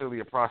actually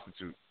a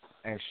prostitute,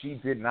 and she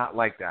did not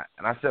like that.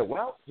 And I said,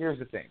 well, here's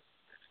the thing.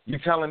 You're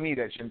telling me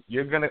that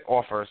you're going to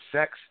offer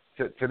sex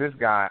to this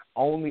guy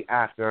only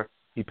after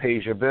he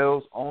pays your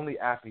bills, only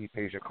after he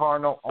pays your car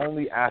note,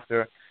 only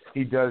after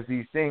he does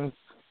these things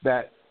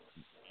that,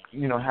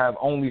 have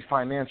only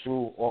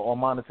financial or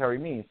monetary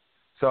means.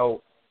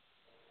 So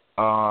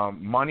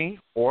money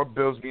or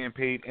bills being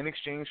paid in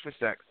exchange for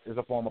sex is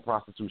a form of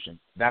prostitution.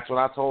 That's what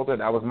I told her.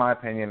 That was my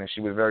opinion, and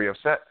she was very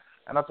upset.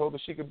 And I told her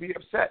she could be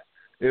upset.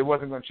 It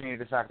wasn't going to change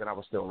the fact that I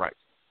was still right.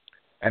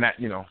 And that,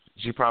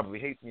 she probably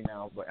hates me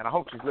now, and I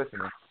hope she's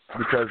listening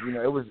because,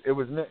 it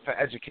was meant for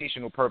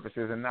educational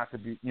purposes and not to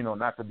be,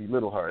 not to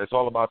belittle her. It's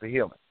all about the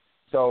healing.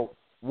 So,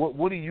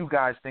 what do you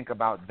guys think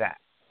about that?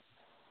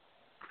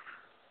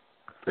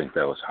 I think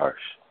that was harsh.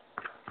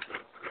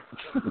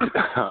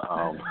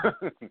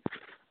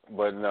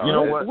 But no. You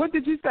know what? What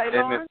did you say,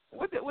 Lauren?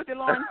 What did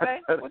Lauren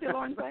say? What did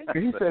Lauren say?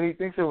 He said he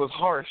thinks it was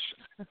harsh.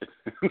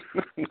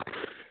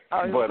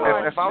 But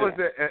if I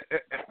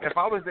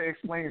was to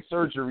explain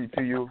surgery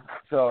to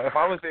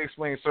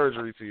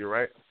you,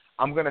 right?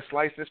 I'm gonna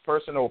slice this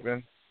person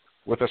open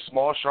with a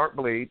small sharp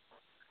blade.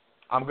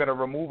 I'm gonna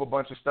remove a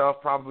bunch of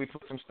stuff, probably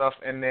put some stuff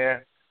in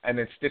there, and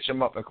then stitch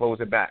them up and close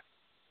it back.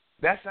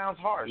 That sounds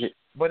harsh,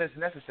 but it's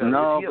necessary.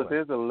 No, but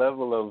there's a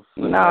level of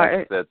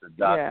finesse that the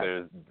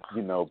doctors,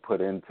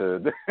 put into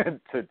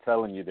to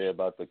telling you they're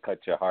about to cut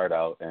your heart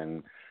out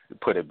and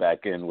put it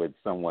back in with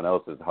someone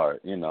else's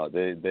heart.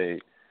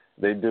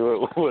 They do it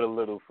with a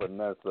little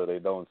finesse so they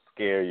don't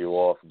scare you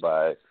off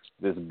by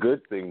this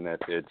good thing that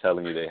they're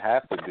telling you they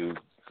have to do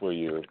for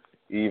you,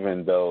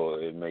 even though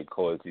it may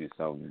cause you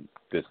some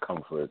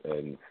discomfort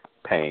and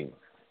pain.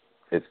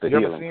 It's the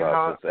healing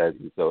process, as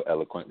you so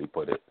eloquently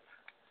put it.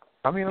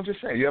 I mean, I'm just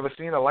saying. You ever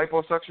seen a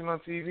liposuction on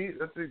TV?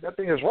 That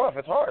thing is rough.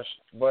 It's harsh,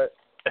 but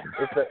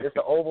it's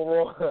the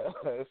overall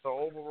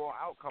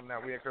outcome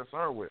that we are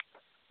concerned with.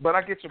 But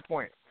I get your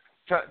point.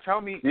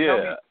 Tell me.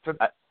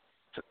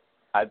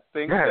 I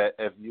think that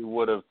if you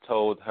would have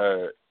told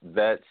her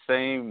that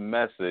same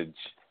message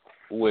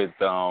with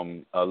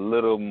a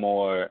little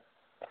more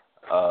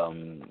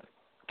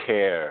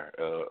care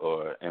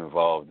or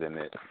involved in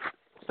it,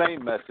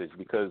 same message,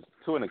 because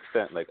to an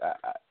extent, like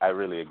I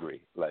really agree.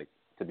 Like,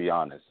 to be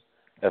honest,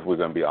 if we're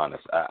going to be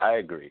honest, I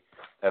agree.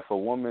 If a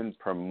woman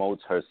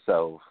promotes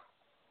herself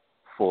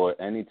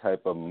for any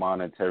type of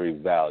monetary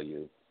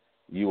value,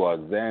 you are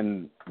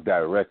then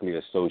directly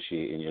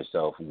associating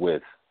yourself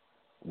with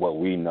what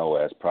we know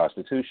as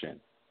prostitution,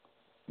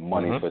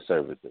 money for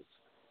services.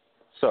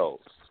 So,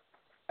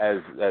 as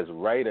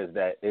right as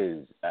that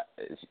is,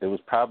 it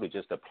was probably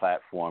just a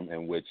platform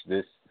in which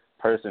this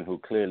person who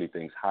clearly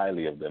thinks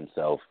highly of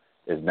themselves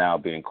is now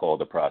being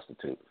called a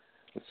prostitute.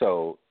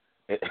 So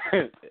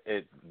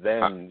it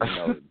then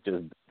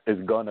just is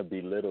gonna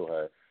belittle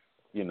her,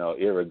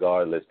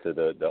 irregardless to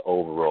the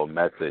overall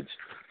message.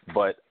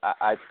 But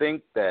I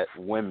think that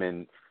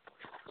women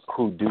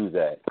who do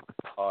that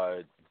are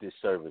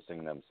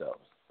disservicing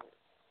themselves,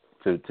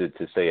 to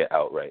say it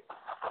outright.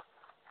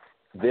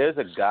 There's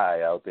a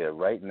guy out there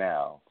right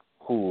now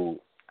who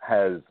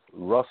has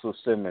Russell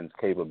Simmons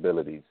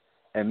capabilities,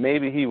 and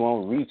maybe he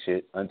won't reach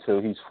it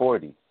until he's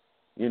 40.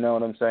 You know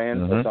what I'm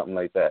saying? Or something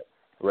like that,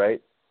 right?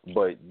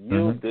 But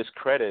you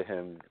discredit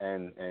him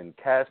and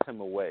cast him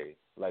away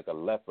like a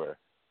leper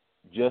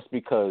just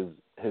because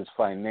his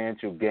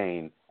financial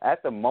gain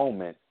at the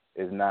moment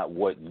is not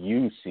what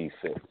you see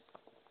fit.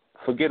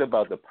 Forget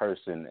about the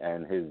person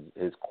and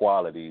his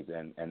qualities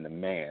and the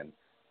man.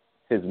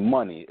 His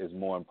money is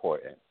more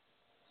important.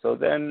 So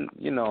then,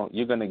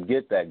 you're going to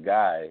get that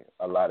guy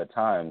a lot of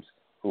times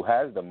who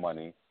has the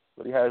money,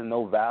 but he has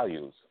no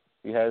values.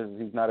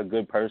 He's not a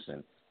good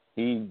person.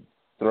 He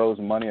throws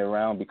money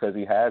around because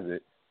he has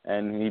it,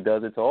 and he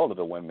does it to all of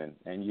the women.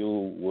 And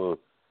you will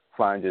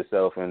find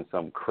yourself in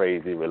some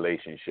crazy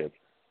relationship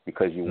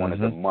because you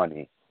wanted the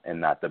money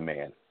and not the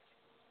man.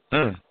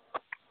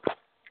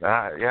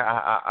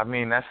 I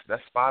mean, that's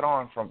spot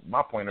on from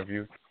my point of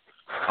view.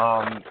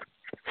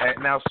 And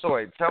now,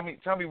 Soy, tell me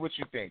what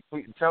you think.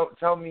 Please,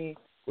 tell me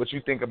what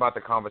you think about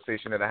the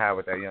conversation that I had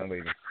with that young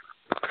lady.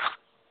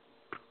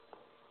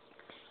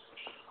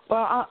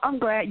 Well, I'm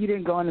glad you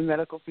didn't go in the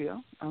medical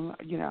field.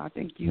 I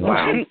think you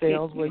are in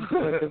sales where you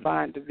were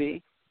designed to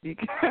be,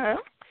 because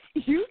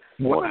you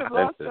would have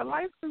lost your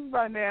license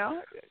by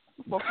now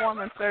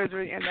performing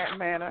surgery in that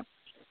manner.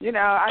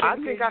 I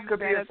think I could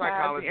be a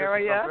psychologist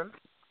or something.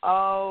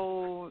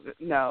 Oh,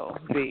 no,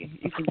 B.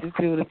 You can just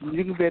do this.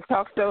 You can be a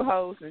talk show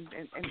host and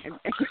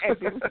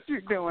do what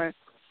you're doing.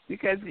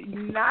 Because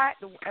not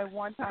at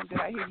one time did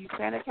I hear you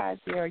sanitize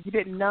the area. You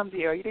didn't numb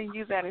the area. You didn't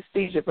use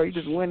anesthesia, but you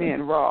just went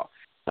in raw.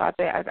 So I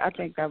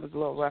think that was a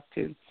little rough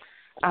too.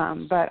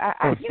 But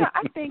I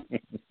think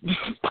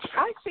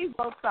I see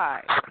both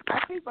sides.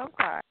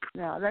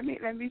 Now let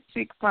me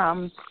speak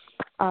from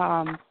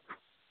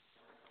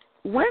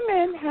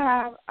women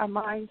have a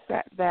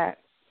mindset that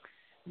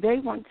they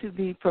want to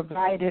be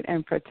provided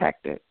and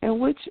protected, in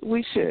which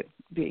we should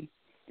be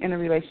in a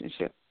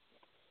relationship.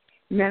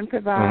 Men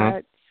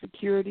provide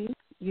security,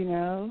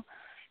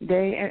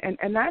 they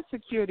and not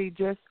security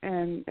just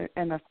in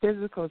a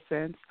physical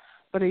sense,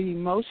 but an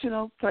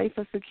emotional place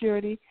of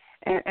security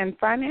and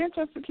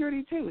financial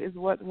security too is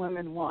what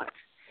women want,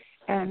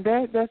 and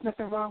there's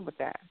nothing wrong with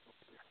that,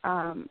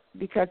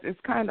 because it's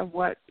kind of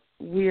what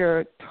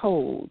we're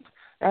told.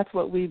 That's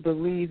what we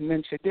believe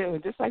men should do.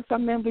 Just like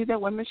some men believe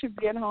that women should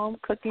be at home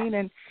cooking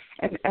and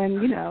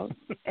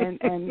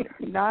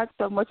not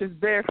so much as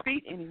bare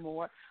feet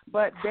anymore,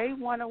 but they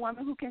want a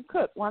woman who can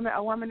cook,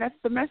 a woman that's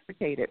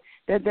domesticated,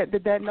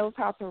 that knows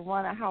how to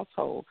run a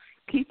household,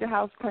 keep the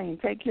house clean,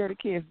 take care of the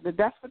kids.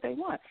 That's what they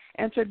want.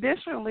 And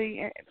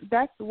traditionally,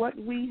 that's what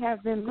we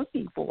have been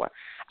looking for.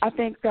 I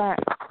think that,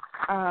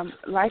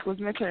 like was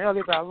mentioned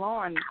earlier by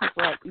Lauren,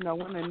 people,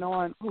 women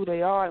knowing who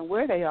they are and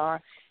where they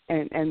are,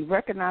 and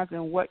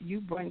recognizing what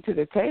you bring to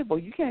the table.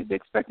 You can't be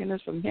expecting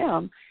this from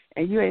him,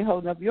 and you ain't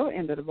holding up your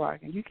end of the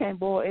bargain. You can't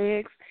boil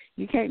eggs.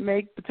 You can't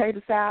make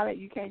potato salad.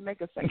 You can't make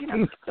so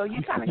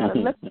you kind of got to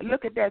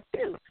look at that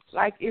too.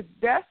 Like, if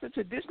that's the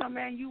traditional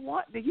man you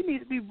want, then you need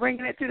to be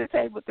bringing it to the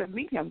table to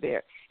meet him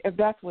there, if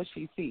that's what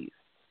she sees.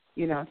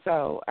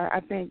 So I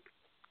think,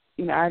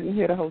 I didn't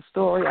hear the whole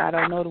story. I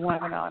don't know the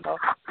woman. I don't know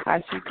how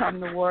she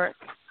come to work,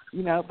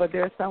 but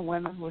there are some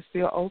women who are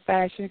still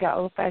old-fashioned, got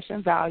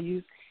old-fashioned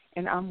values,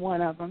 and I'm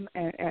one of them,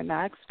 and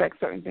I expect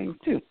certain things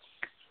too.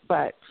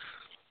 But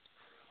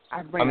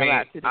I bring a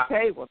lot to the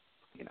table.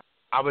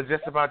 I was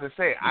just about to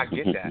say, I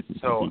get that.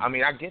 So,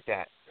 I get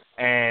that.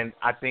 And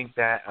I think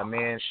that a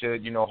man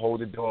should,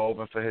 hold the door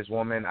open for his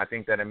woman. I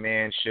think that a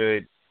man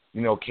should,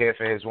 care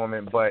for his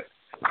woman. But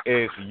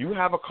if you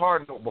have a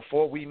card note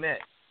before we met,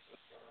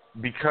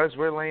 because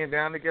we're laying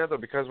down together,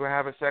 because we're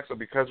having sex, or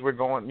because we're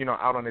going,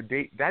 out on a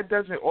date, that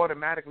doesn't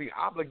automatically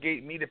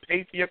obligate me to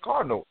pay for your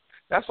card note.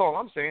 That's all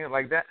I'm saying.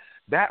 Like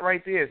that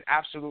right there is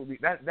absolutely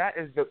that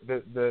is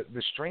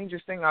the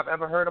strangest thing I've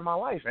ever heard in my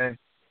life. And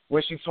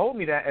when she told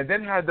me that, and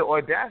then had the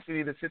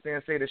audacity to sit there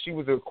and say that she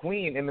was a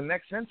queen in the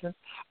next sentence,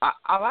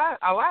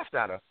 I laughed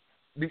at her,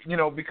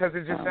 because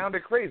it just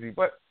sounded crazy.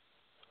 But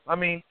I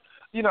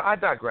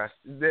digress.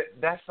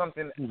 That's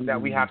something that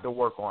we have to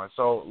work on.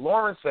 So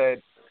Lauren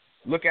said,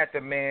 look at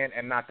the man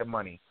and not the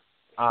money.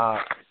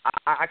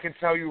 I can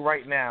tell you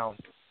right now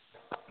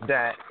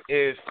that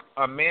if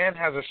a man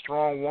has a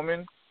strong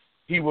woman,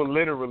 he will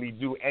literally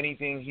do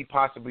anything he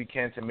possibly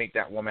can to make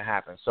that woman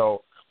happen.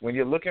 So when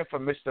you're looking for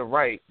Mr.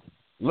 Right,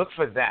 look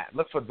for that.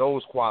 Look for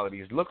those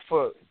qualities. Look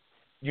for,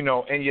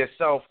 in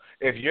yourself,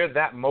 if you're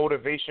that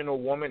motivational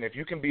woman, if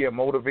you can be a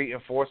motivating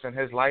force in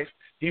his life,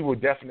 he will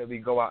definitely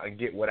go out and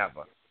get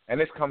whatever. And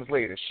this comes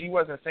later. She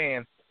wasn't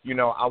saying,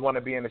 I want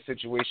to be in a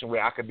situation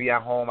where I could be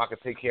at home, I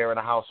could take care of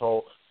the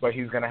household, but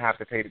he's going to have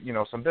to pay,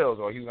 some bills,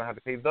 or he's going to have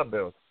to pay the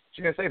bills.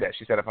 She didn't say that.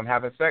 She said, if I'm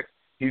having sex,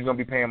 he's going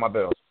to be paying my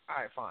bills. All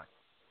right, fine.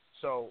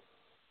 So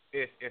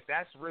if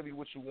that's really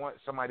what you want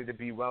somebody to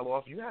be well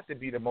off, you have to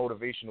be the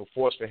motivational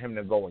force for him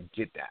to go and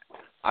get that.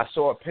 I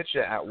saw a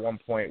picture at one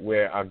point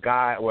where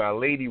a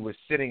lady was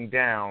sitting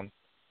down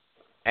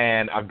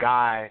and a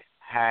guy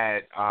had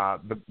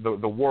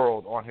the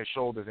world on his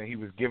shoulders, and he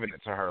was giving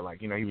it to her,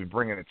 like, he was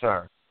bringing it to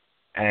her.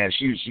 And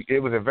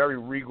it was a very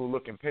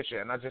regal-looking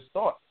picture, and I just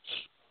thought,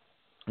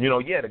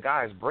 the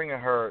guy is bringing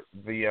her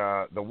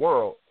the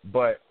world,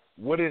 but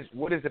what is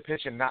the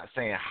picture not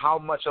saying? How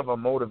much of a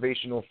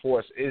motivational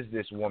force is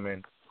this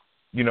woman,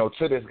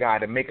 to this guy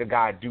to make a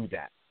guy do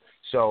that?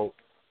 So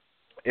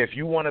if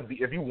you want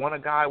a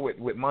guy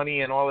with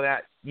money and all of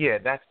that, yeah,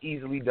 that's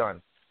easily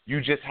done.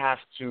 You just have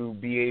to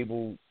be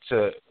able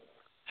to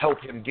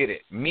help him get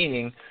it,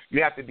 meaning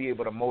you have to be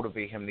able to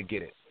motivate him to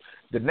get it.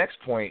 The next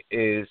point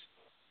is,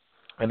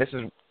 and this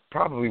is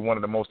probably one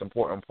of the most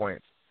important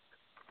points,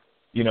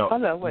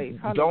 Hold on, wait.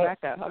 Hold on,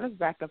 back up. Let's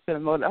back up to the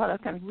motive. Hold on,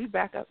 can we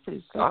back up,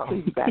 please?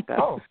 Please back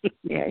up.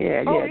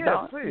 Yeah.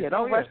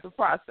 Don't rush the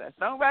process.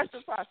 Don't rush the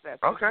process.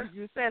 Okay.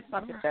 You said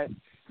something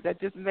that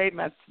just made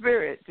my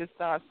spirit just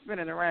start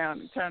spinning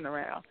around and turn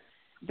around.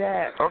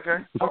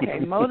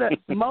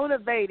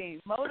 Motivating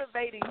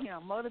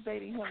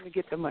him to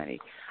get the money.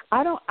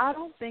 I don't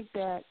think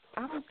that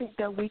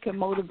we can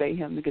motivate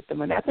him to get the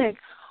money. I think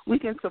we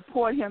can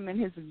support him in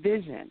his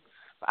vision,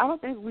 I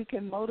don't think we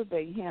can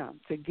motivate him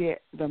to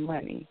get the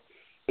money.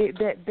 He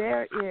has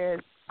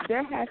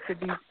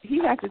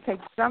to take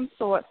some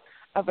sort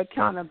of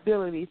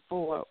accountability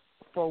for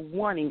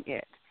wanting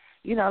it.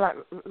 You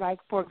know, like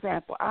for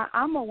example,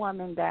 I'm a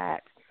woman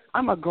that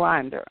I'm a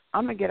grinder.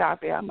 I'm gonna get out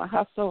there. I'm a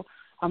hustle.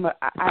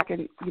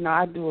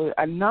 I do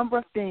a number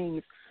of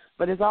things,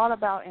 but it's all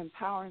about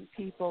empowering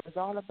people. It's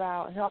all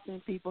about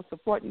helping people,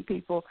 supporting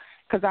people,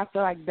 because I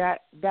feel like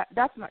that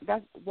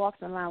walks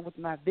in line with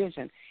my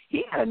vision.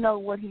 He got to know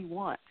what he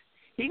wants.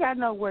 He got to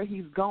know where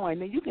he's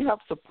going, and you can help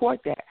support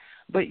that.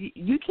 But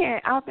you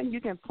can't. I don't think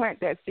you can plant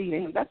that seed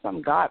in him. That's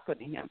something God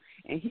put in him,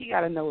 and he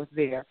got to know it's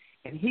there,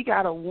 and he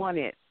got to want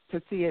it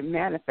to see it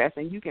manifest,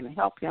 and you can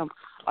help him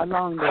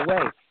along the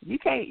way. You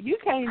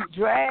can't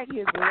drag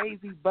his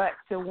lazy butt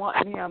to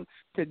wanting him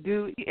to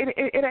do it.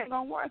 It ain't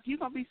gonna work. You're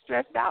gonna be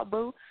stressed out,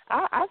 boo.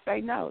 I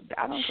say no.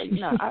 I don't say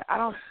no.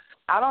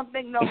 I don't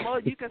think no more.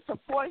 You can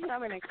support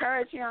him and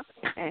encourage him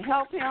and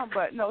help him,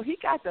 but no, he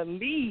got to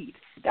lead.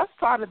 That's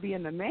part of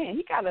being a man.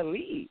 He got to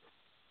lead.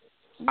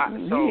 He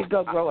needs to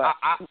go grow up.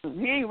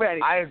 He ain't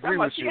ready. I agree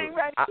with you. He ain't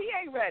ready. He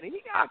ain't ready.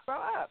 He got to grow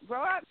up.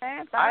 Grow up,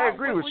 man. I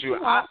agree with you.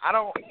 I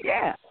don't.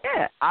 Yeah.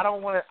 I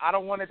don't want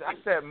to. I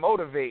said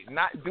motivate,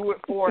 not do it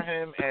for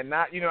him, and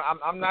not. You know,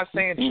 I'm not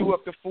saying chew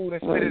up the food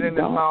and spit it in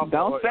his mouth.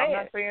 Don't say I'm it.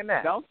 not saying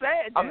that. Don't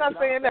say it. I'm not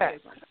saying that.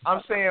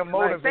 I'm saying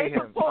motivate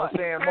him. I'm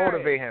saying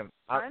motivate him.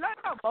 I know.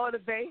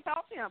 Motivate.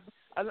 Help him.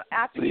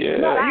 After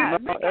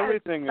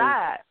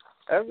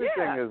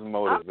everything is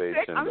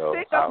motivation, I'm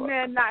sick of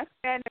men not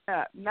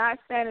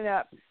standing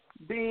up,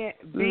 being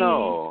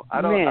no,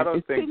 I don't. men. I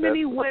don't think too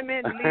many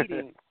women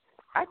leading.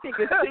 I think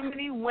it's too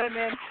many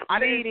women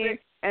leading,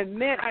 and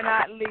men are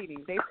not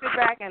leading. They sit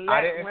back and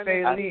let women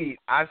lead. I didn't say lead.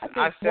 I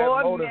said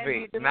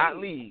motivate, not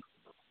lead.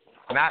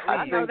 Not lead.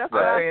 I know that's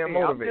what I'm saying.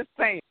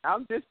 Motivate.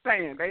 I'm just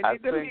saying. They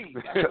need to lead.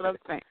 That's what I'm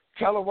saying.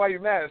 Tell them why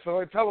you're mad.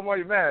 So tell them why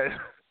you're mad.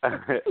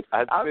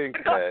 I think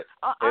that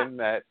in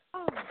that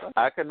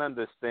I can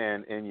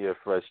understand in your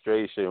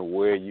frustration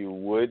where you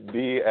would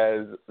be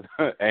as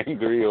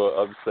angry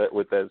or upset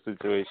with that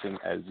situation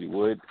as you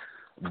would,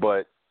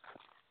 but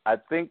I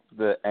think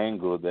the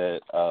angle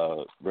that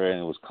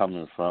Brandon was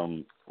coming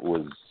from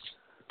was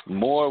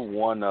more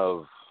one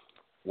of,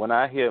 when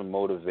I hear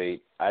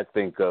motivate, I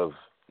think of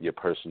your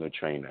personal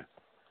trainer.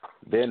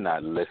 They're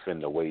not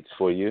lifting the weights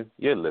for you.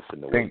 You're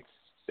lifting the weights.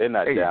 They're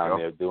not down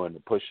there doing the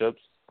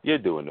push-ups. You're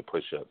doing the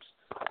push-ups.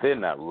 They're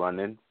not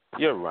running.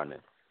 You're running.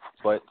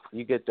 But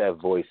you get that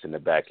voice in the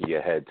back of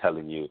your head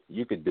telling you,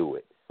 you could do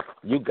it.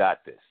 You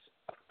got this.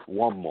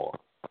 One more.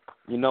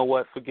 You know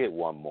what? Forget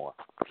one more.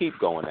 Keep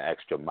going the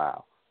extra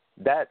mile.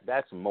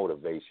 That's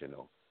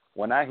motivational.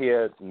 When I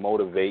hear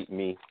motivate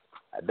me,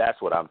 that's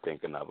what I'm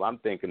thinking of. I'm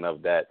thinking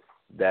of that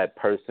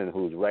person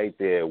who's right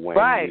there when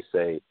you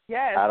say,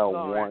 I don't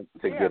want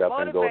to get up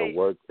and go to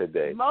work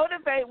today.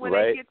 Motivate when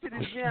they get to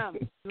the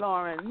gym,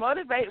 Lauren.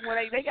 Motivate when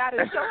they got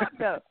to show up,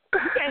 though.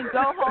 You can't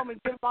go home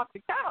and get them off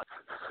the couch.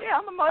 Yeah,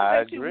 I'm going to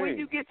motivate you when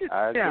you get to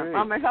the gym.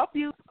 I'm going to help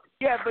you.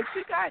 Yeah, but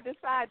you got to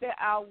decide that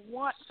I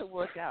want to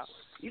work out.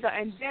 You know,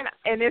 and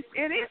it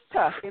is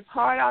tough. It's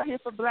hard out here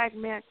for black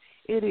men.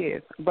 It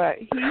is, but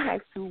he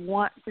has to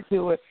want to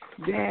do it.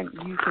 Then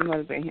you can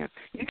motivate him.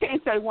 You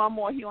can't say one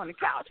more he on the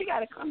couch. He got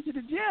to come to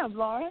the gym,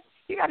 Lauren.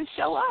 He got to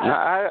show up. No,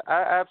 I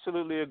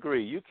absolutely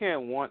agree. You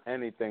can't want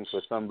anything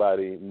for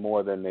somebody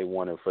more than they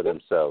want it for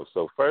themselves.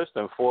 So first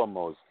and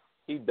foremost,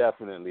 he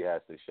definitely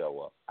has to show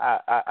up.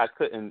 I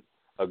couldn't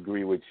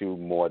agree with you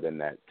more than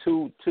that.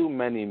 Too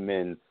many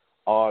men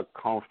are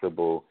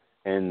comfortable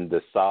in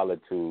the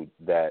solitude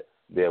that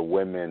their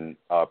women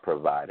are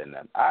providing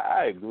them.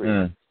 I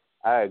agree.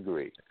 I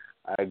agree.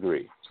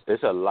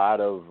 There's a lot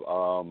of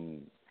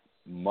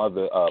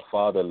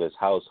fatherless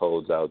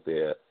households out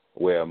there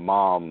where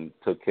mom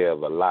took care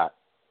of a lot.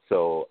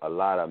 So a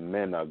lot of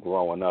men are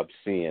growing up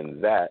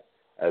seeing that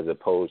as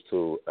opposed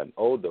to an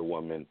older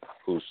woman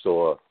who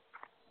saw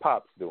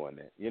pops doing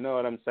it. You know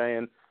what I'm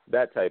saying?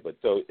 That type of.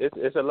 So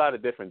it's a lot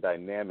of different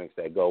dynamics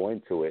that go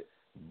into it.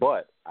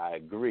 But I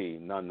agree,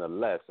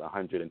 nonetheless,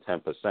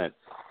 110%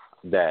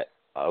 that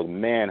a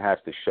man has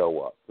to show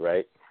up,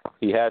 right?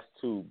 He has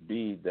to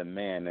be the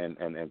man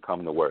and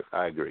come to work.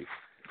 I agree.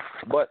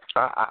 But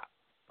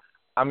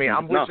I'm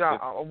with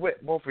y'all. I'm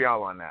with both of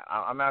y'all on that.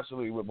 I'm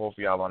absolutely with both of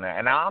y'all on that.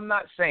 And I'm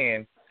not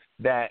saying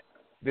that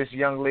this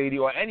young lady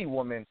or any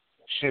woman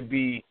should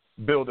be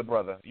build a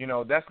brother. You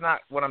know, that's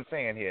not what I'm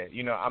saying here.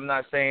 You know, I'm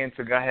not saying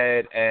to go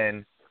ahead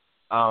and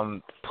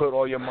put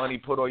all your money,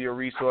 put all your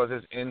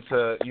resources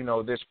into, you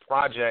know, this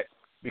project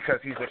because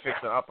he's a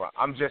fixer-upper.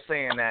 I'm just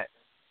saying that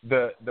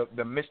the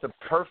Mr.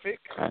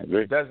 Perfect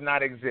does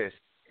not exist.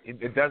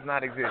 It does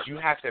not exist. You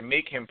have to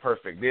make him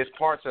perfect. There's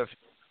parts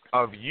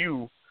of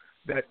you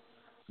that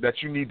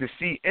you need to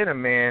see in a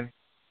man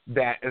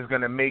that is going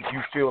to make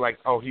you feel like,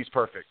 oh, he's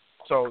perfect.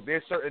 So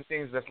there's certain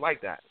things that's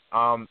like that.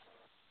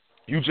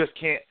 You just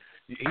can't.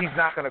 He's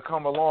not going to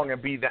come along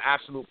and be the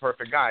absolute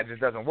perfect guy. It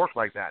just doesn't work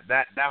like that.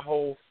 That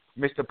whole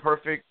Mr.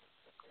 Perfect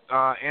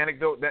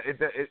anecdote,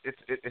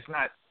 it's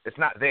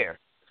not there.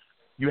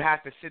 you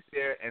have to sit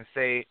there and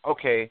say,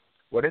 okay,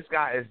 well, this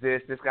guy is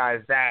this guy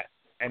is that,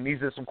 and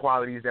these are some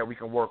qualities that we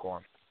can work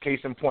on. Case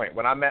in point,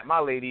 when I met my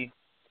lady,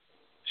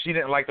 she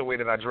didn't like the way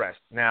that I dressed.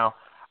 Now,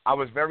 I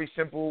was very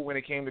simple when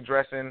it came to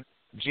dressing: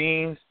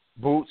 jeans,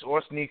 boots,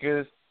 or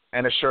sneakers,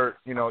 and a shirt,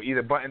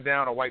 either button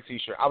down or white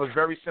T-shirt. I was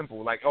very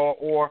simple,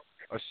 or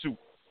a suit,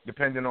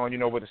 depending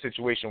on, what the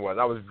situation was.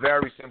 I was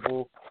very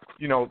simple,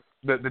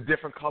 the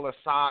different color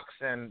socks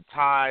and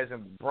ties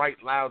and bright,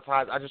 loud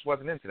ties. I just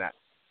wasn't into that.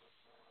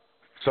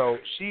 So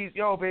she's,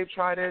 yo, babe,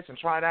 try this and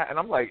try that. And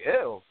I'm like,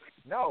 ew,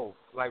 no.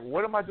 Like,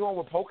 what am I doing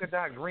with polka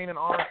dot green and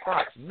orange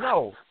socks?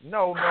 No.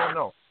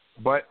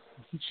 But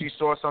she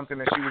saw something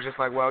and she was just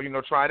like, well,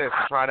 try this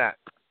and try that.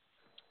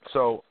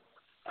 So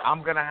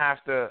I'm gonna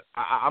have to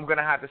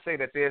say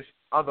that there's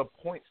other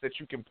points that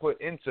you can put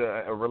into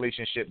a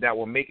relationship that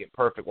will make it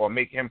perfect or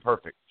make him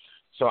perfect.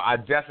 So I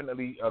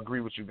definitely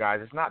agree with you guys.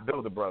 It's not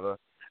build a brother,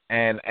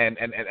 and I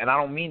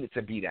don't mean it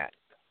to be that.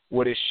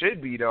 What it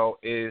should be though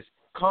is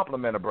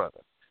compliment a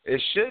brother.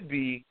 It should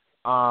be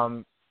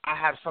I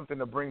have something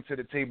to bring to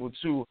the table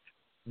too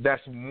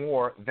that's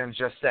more than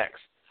just sex.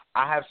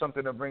 I have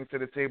something to bring to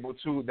the table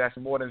too that's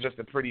more than just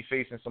a pretty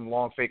face and some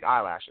long fake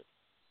eyelashes.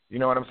 You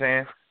know what I'm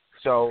saying?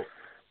 So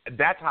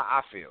that's how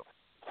I feel.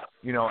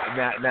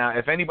 Now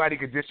if anybody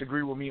could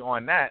disagree with me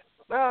on that,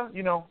 well,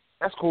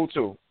 that's cool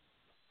too.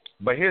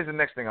 But here's the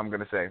next thing I'm going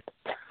to say.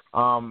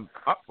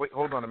 Wait,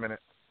 hold on a minute.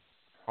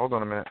 I'm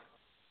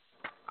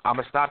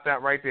going to stop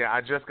that right there.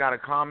 I just got a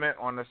comment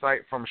on the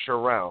site from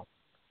Sherelle.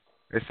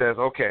 It says,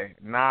 okay,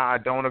 I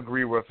don't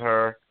agree with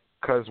her,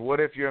 because what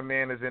if your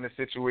man is in a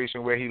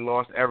situation where he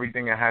lost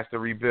everything and has to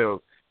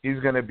rebuild? He's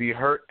going to be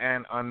hurt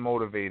and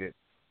unmotivated.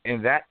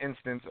 In that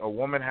instance, a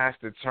woman has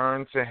to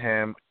turn to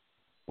him.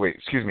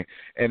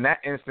 In that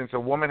instance, a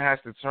woman has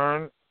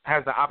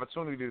the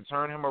opportunity to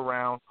turn him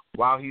around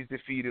while he's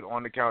defeated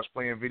on the couch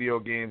playing video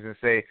games and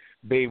say,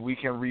 babe, we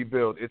can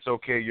rebuild. It's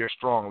okay. You're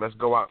strong. Let's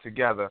go out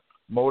together.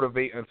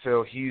 Motivate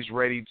until he's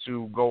ready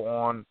to go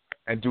on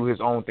and do his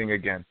own thing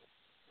again.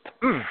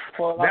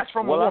 Well, that's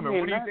from a woman. I mean,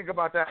 what do you think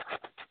about that?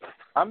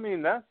 I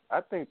mean,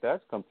 I think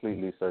that's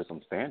completely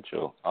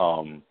circumstantial,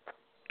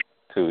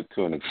 to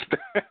an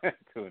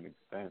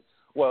extent.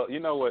 Well, you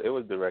know what? It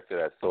was directed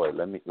at Soy.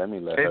 Let me let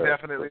her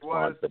definitely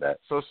respond was. to that.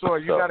 So Soy,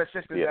 you got a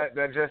sister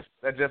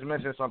that just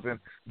mentioned something.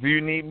 Do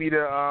you need me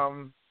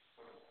to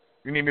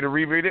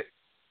reread it?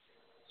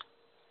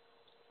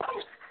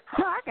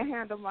 No, I can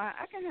handle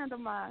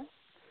mine.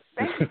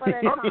 Thank you for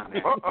that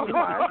comment.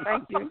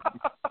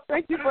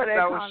 Thank you for that comment.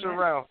 That was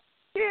Sherelle.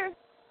 Here,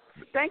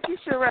 thank you,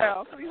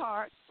 Sherelle,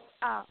 sweetheart.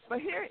 But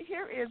here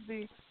is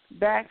the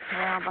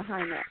background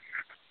behind that.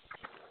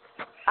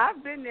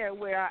 I've been there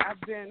where I've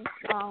been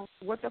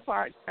with a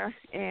partner,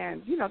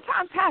 and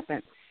times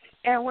happen.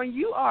 And when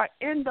you are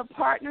in the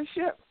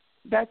partnership,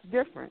 that's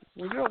different.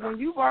 When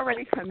you've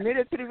already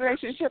committed to the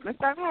relationship and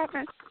stuff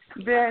happens,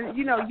 then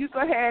you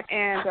go ahead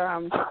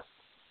and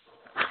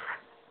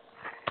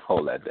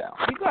hold that down.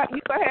 You go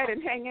ahead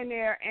and hang in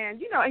there,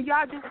 and and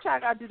y'all do what y'all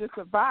got to do to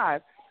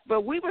survive.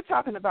 But we were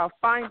talking about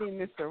finding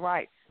Mr.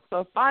 Right.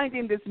 So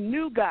finding this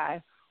new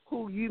guy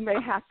who you may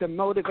have to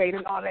motivate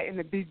and all that in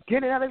the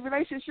beginning of the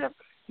relationship,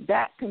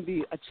 that can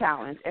be a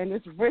challenge, and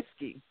it's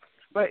risky.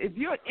 But if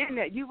you're in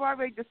that, you've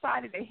already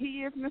decided that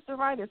he is Mr.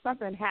 Right, and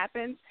something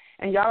happens,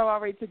 and y'all are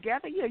already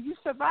together, you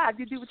survive.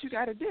 You do what you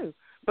got to do.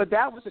 But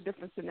that was a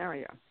different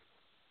scenario.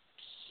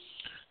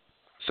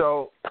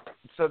 So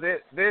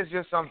there's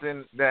just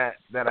something that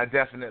I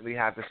definitely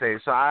have to say.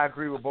 So I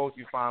agree with both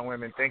you fine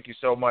women. Thank you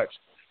so much.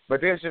 But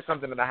there's just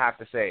something that I have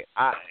to say.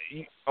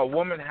 A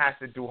woman has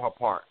to do her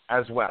part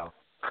as well.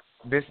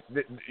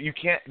 You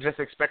can't just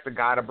expect a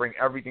guy to bring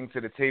everything to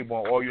the table,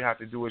 and all you have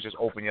to do is just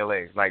open your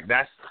legs.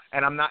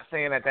 And I'm not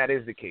saying that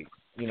is the case,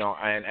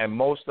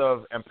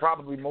 and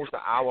probably most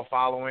of our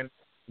following,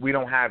 we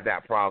don't have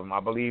that problem. I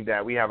believe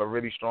that we have a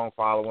really strong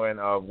following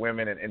of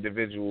women and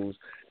individuals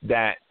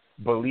that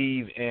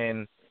believe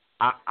in,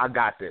 I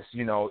got this.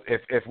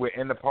 If we're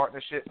in the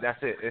partnership,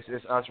 that's it.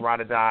 It's us, ride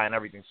or die, and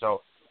everything.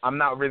 So I'm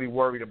not really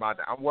worried about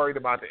that. I'm worried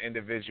about the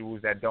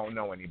individuals that don't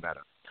know any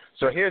better.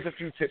 So here's a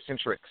few tips and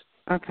tricks.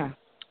 Okay.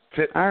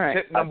 All right.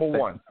 Tip number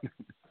one.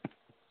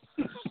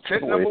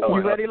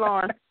 You ready,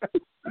 Lauren?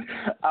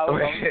 I'm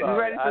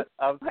sorry.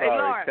 I'm sorry. Hey,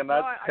 Lauren,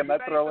 can I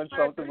throw in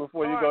something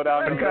before you go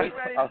down the list?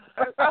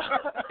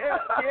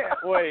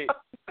 Wait.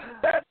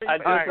 I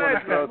just want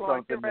to throw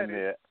something in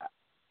there.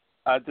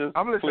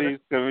 Please,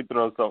 can we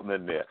throw something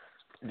in there?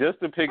 Just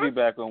to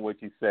piggyback on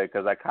what you said,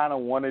 because I kind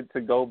of wanted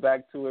to go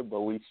back to it,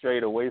 but we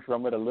strayed away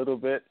from it a little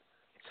bit.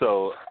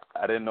 So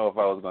I didn't know if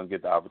I was going to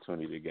get the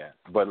opportunity again.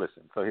 But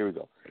listen, so here we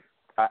go.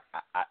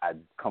 I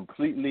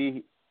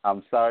completely,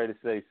 I'm sorry to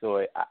say,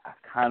 Soy, I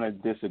kind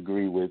of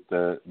disagree with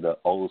the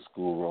old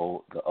school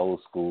role, the old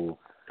school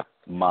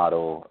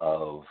model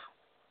of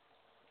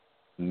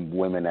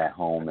women at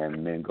home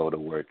and men go to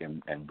work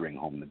and bring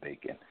home the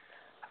bacon.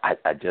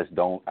 I just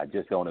don't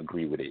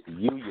agree with it.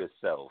 You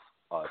yourself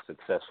are a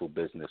successful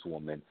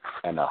businesswoman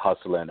and a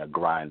hustler and a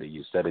grinder.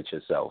 You said it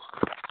yourself.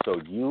 So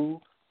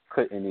you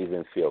couldn't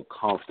even feel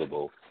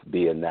comfortable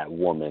being that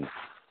woman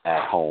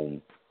at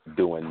home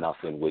doing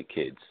nothing with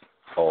kids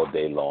all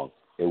day long.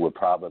 It would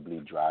probably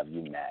drive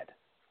you mad,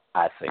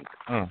 I think.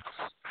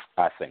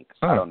 I think.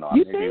 I don't know.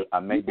 I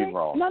may be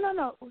wrong.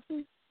 No.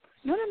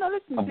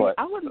 Listen,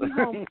 I wouldn't be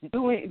home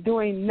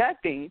doing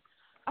nothing.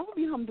 I would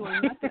be home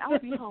doing nothing. I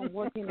would be home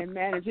working and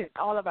managing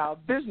all of our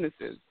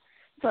businesses.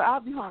 So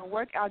I'll be home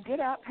work. I'll get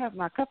up, have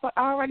my cup of.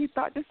 I already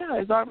thought this out.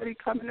 It's already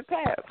coming to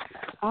pass.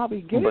 I'll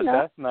be getting up. But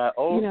that's not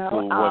old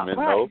school women,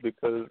 though,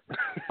 because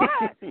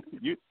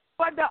they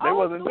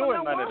wasn't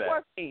doing none of that.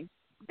 Working.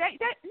 They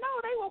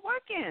were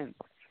working.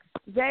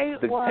 They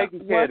were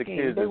taking care working. of the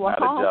kids they is were not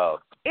home. a job.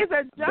 It's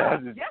a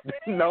job. Yes,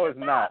 it is. No, it's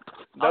not.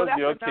 Those are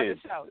your another kids.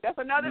 Show. That's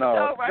another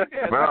show right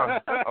there. Well,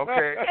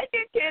 okay.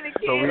 Taking care of the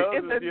kids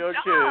those is are your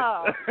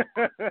job.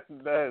 kids.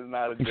 That is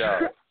not a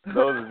job.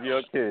 Those are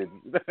your kids.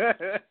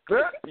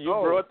 You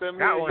brought them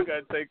here. You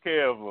got to take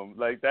care of them.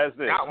 Like, that's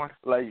it. Got one.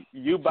 Like,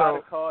 you buy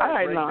the car,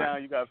 break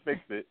down, you got to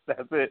fix it.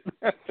 That's it.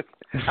 All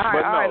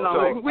right,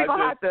 Long. We're going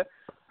to have to.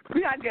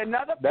 We got to get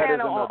another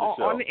panel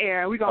on the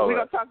air. We're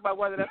gonna talk about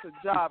whether that's a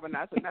job or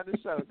not. It's another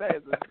show. That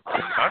is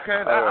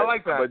okay. I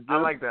like that. I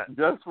like that.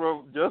 Just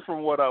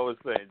from what I was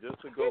saying,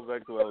 just to go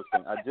back to what I was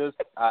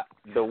saying,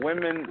 the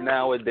women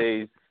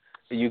nowadays,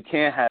 you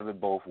can't have it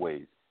both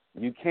ways.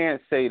 You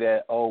can't say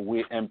that,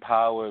 we're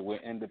empowered, we're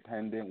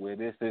independent, we're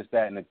this,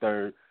 that, and the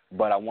third,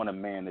 but I want a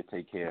man to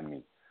take care of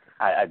me.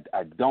 I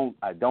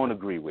don't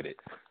agree with it.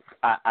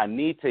 I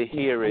need to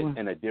hear it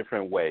in a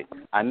different way.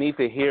 I need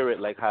to hear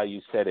it like how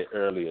you said it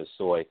earlier,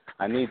 Soy.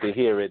 I need to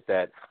hear it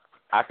that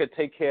I could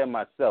take care of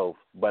myself,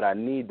 but I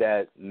need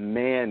that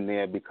man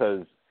there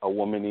because a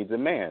woman needs a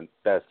man.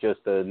 That's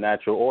just the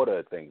natural order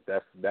of things.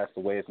 That's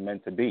the way it's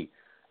meant to be.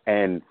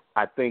 And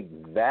I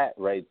think that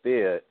right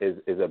there is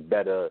a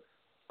better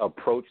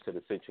approach to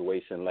the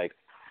situation. Like,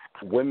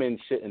 women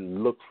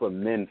shouldn't look for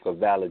men for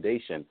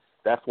validation.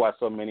 That's why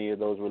so many of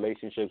those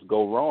relationships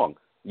go wrong.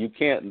 You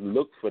can't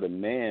look for the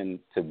man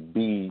to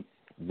be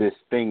this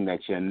thing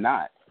that you're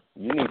not.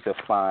 You need to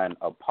find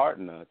a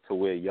partner to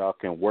where y'all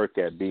can work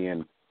at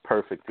being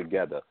perfect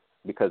together.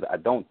 Because I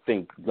don't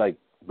think, like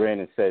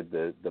Brandon said,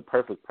 the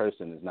perfect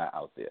person is not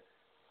out there.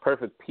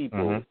 Perfect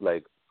people,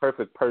 like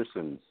perfect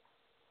persons,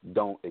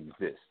 don't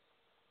exist.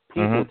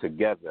 People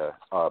together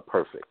are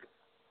perfect.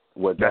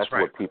 That's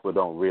right. What people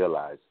don't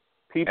realize.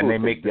 People and they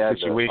make the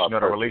situation or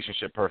the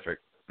relationship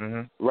perfect.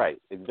 Right,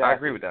 exactly. I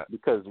agree with that.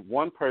 Because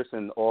one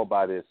person all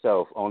by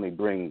themselves only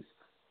brings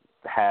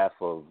half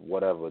of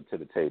whatever to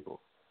the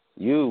table.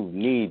 You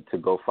need to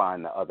go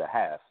find the other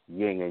half.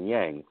 Yin and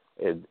yang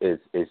is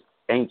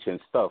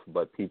ancient stuff,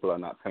 but people are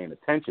not paying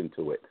attention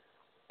to it.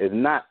 It's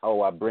not,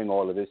 I bring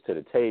all of this to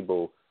the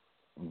table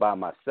by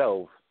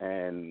myself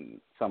and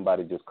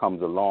somebody just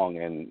comes along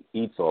and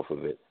eats off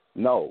of it.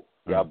 No,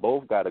 y'all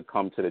both got to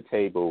come to the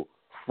table,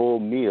 full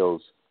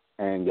meals,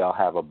 and y'all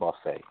have a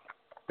buffet.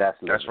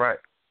 That's right.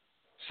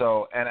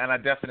 So, and I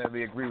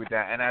definitely agree with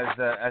that. And as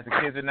the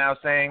kids are now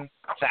saying,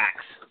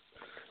 facts.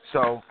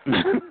 So,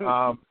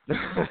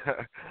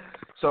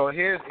 so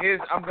here's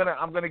I'm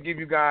gonna give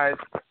you guys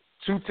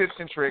 2 tips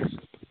and tricks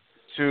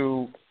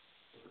to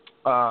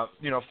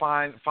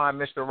find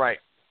Mr. Right.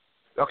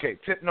 Okay,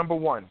 tip number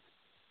 1.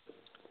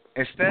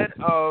 Instead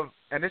of,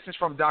 and this is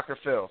from Dr.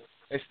 Phil,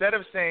 instead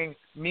of saying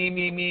me,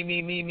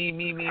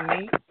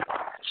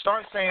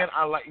 start saying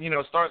I like,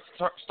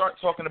 start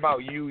talking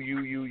about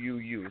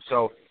you.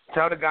 So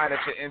tell the guy that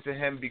you're into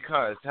him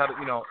because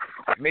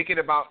make it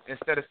about,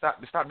 instead of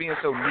stop being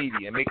so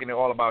needy and making it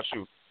all about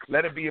you.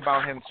 Let it be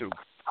about him too.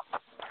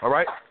 All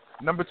right?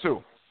 Number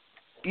 2,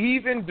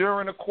 even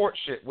during a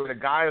courtship where the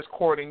guy is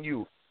courting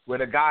you, where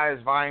the guy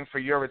is vying for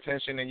your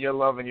attention and your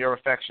love and your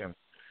affection,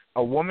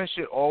 a woman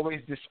should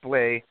always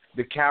display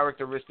the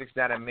characteristics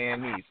that a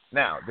man needs.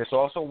 Now, this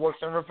also works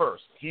in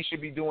reverse. He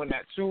should be doing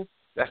that too.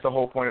 That's the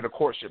whole point of the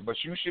courtship. But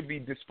you should be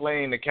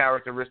displaying the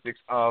characteristics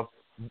of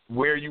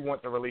where you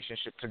want the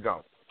relationship to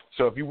go.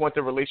 So if you want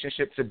the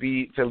relationship to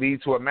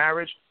lead to a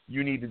marriage,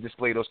 you need to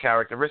display those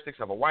characteristics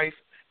of a wife.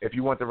 If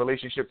you want the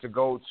relationship to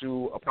go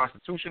to a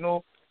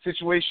prostitutional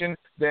situation,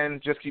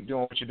 then just keep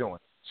doing what you're doing.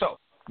 So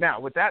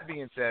now, with that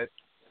being said,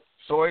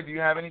 Soy, do you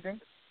have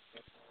anything?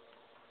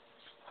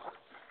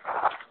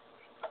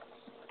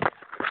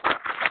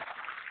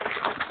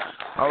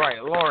 All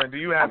right, Lauren, do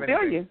you have anything? I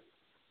feel you.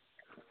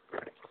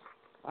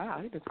 Wow,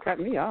 he just cut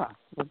me off.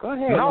 Well, go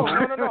ahead. No.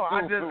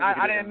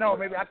 I didn't know.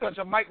 Maybe I thought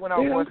your mic went out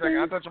for a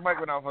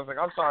second.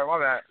 I'm sorry, my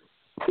bad.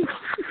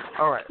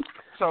 All right.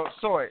 So,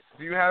 Soy,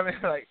 do you have any,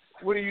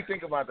 what do you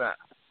think about that?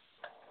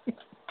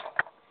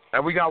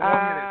 And we got 1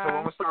 minute, so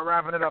I'm gonna start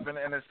wrapping it up in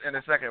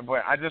a second.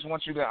 But I just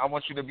want you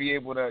to be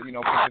able to, put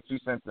your 2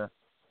 cents in.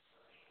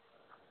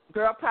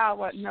 Girl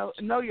power.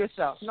 Know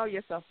yourself. Know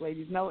yourself,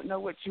 ladies. Know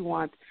what you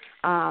want,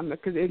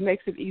 because it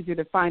makes it easier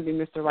to find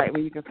Mr. Right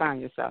when you can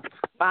find yourself.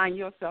 Find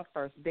yourself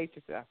first. Date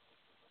yourself.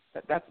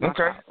 That's my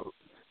power.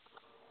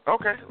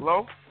 Okay.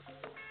 Lo.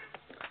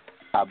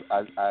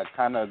 I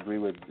kind of agree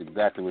with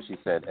exactly what she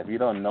said. If you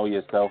don't know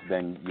yourself,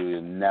 then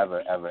you'll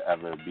never, ever,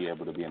 ever be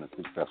able to be in a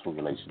successful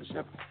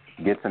relationship.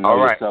 Get to know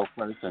yourself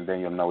first, and then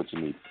you'll know what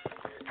you need.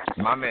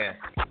 My man.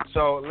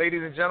 So,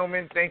 ladies and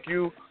gentlemen, thank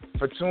you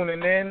for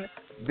tuning in.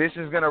 This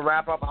is going to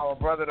wrap up our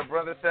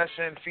brother-to-brother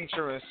session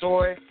featuring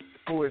Soy,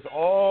 who is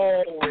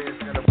always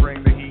going to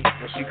bring the heat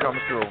when she comes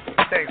through.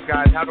 Thanks,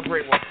 guys. Have a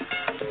great one.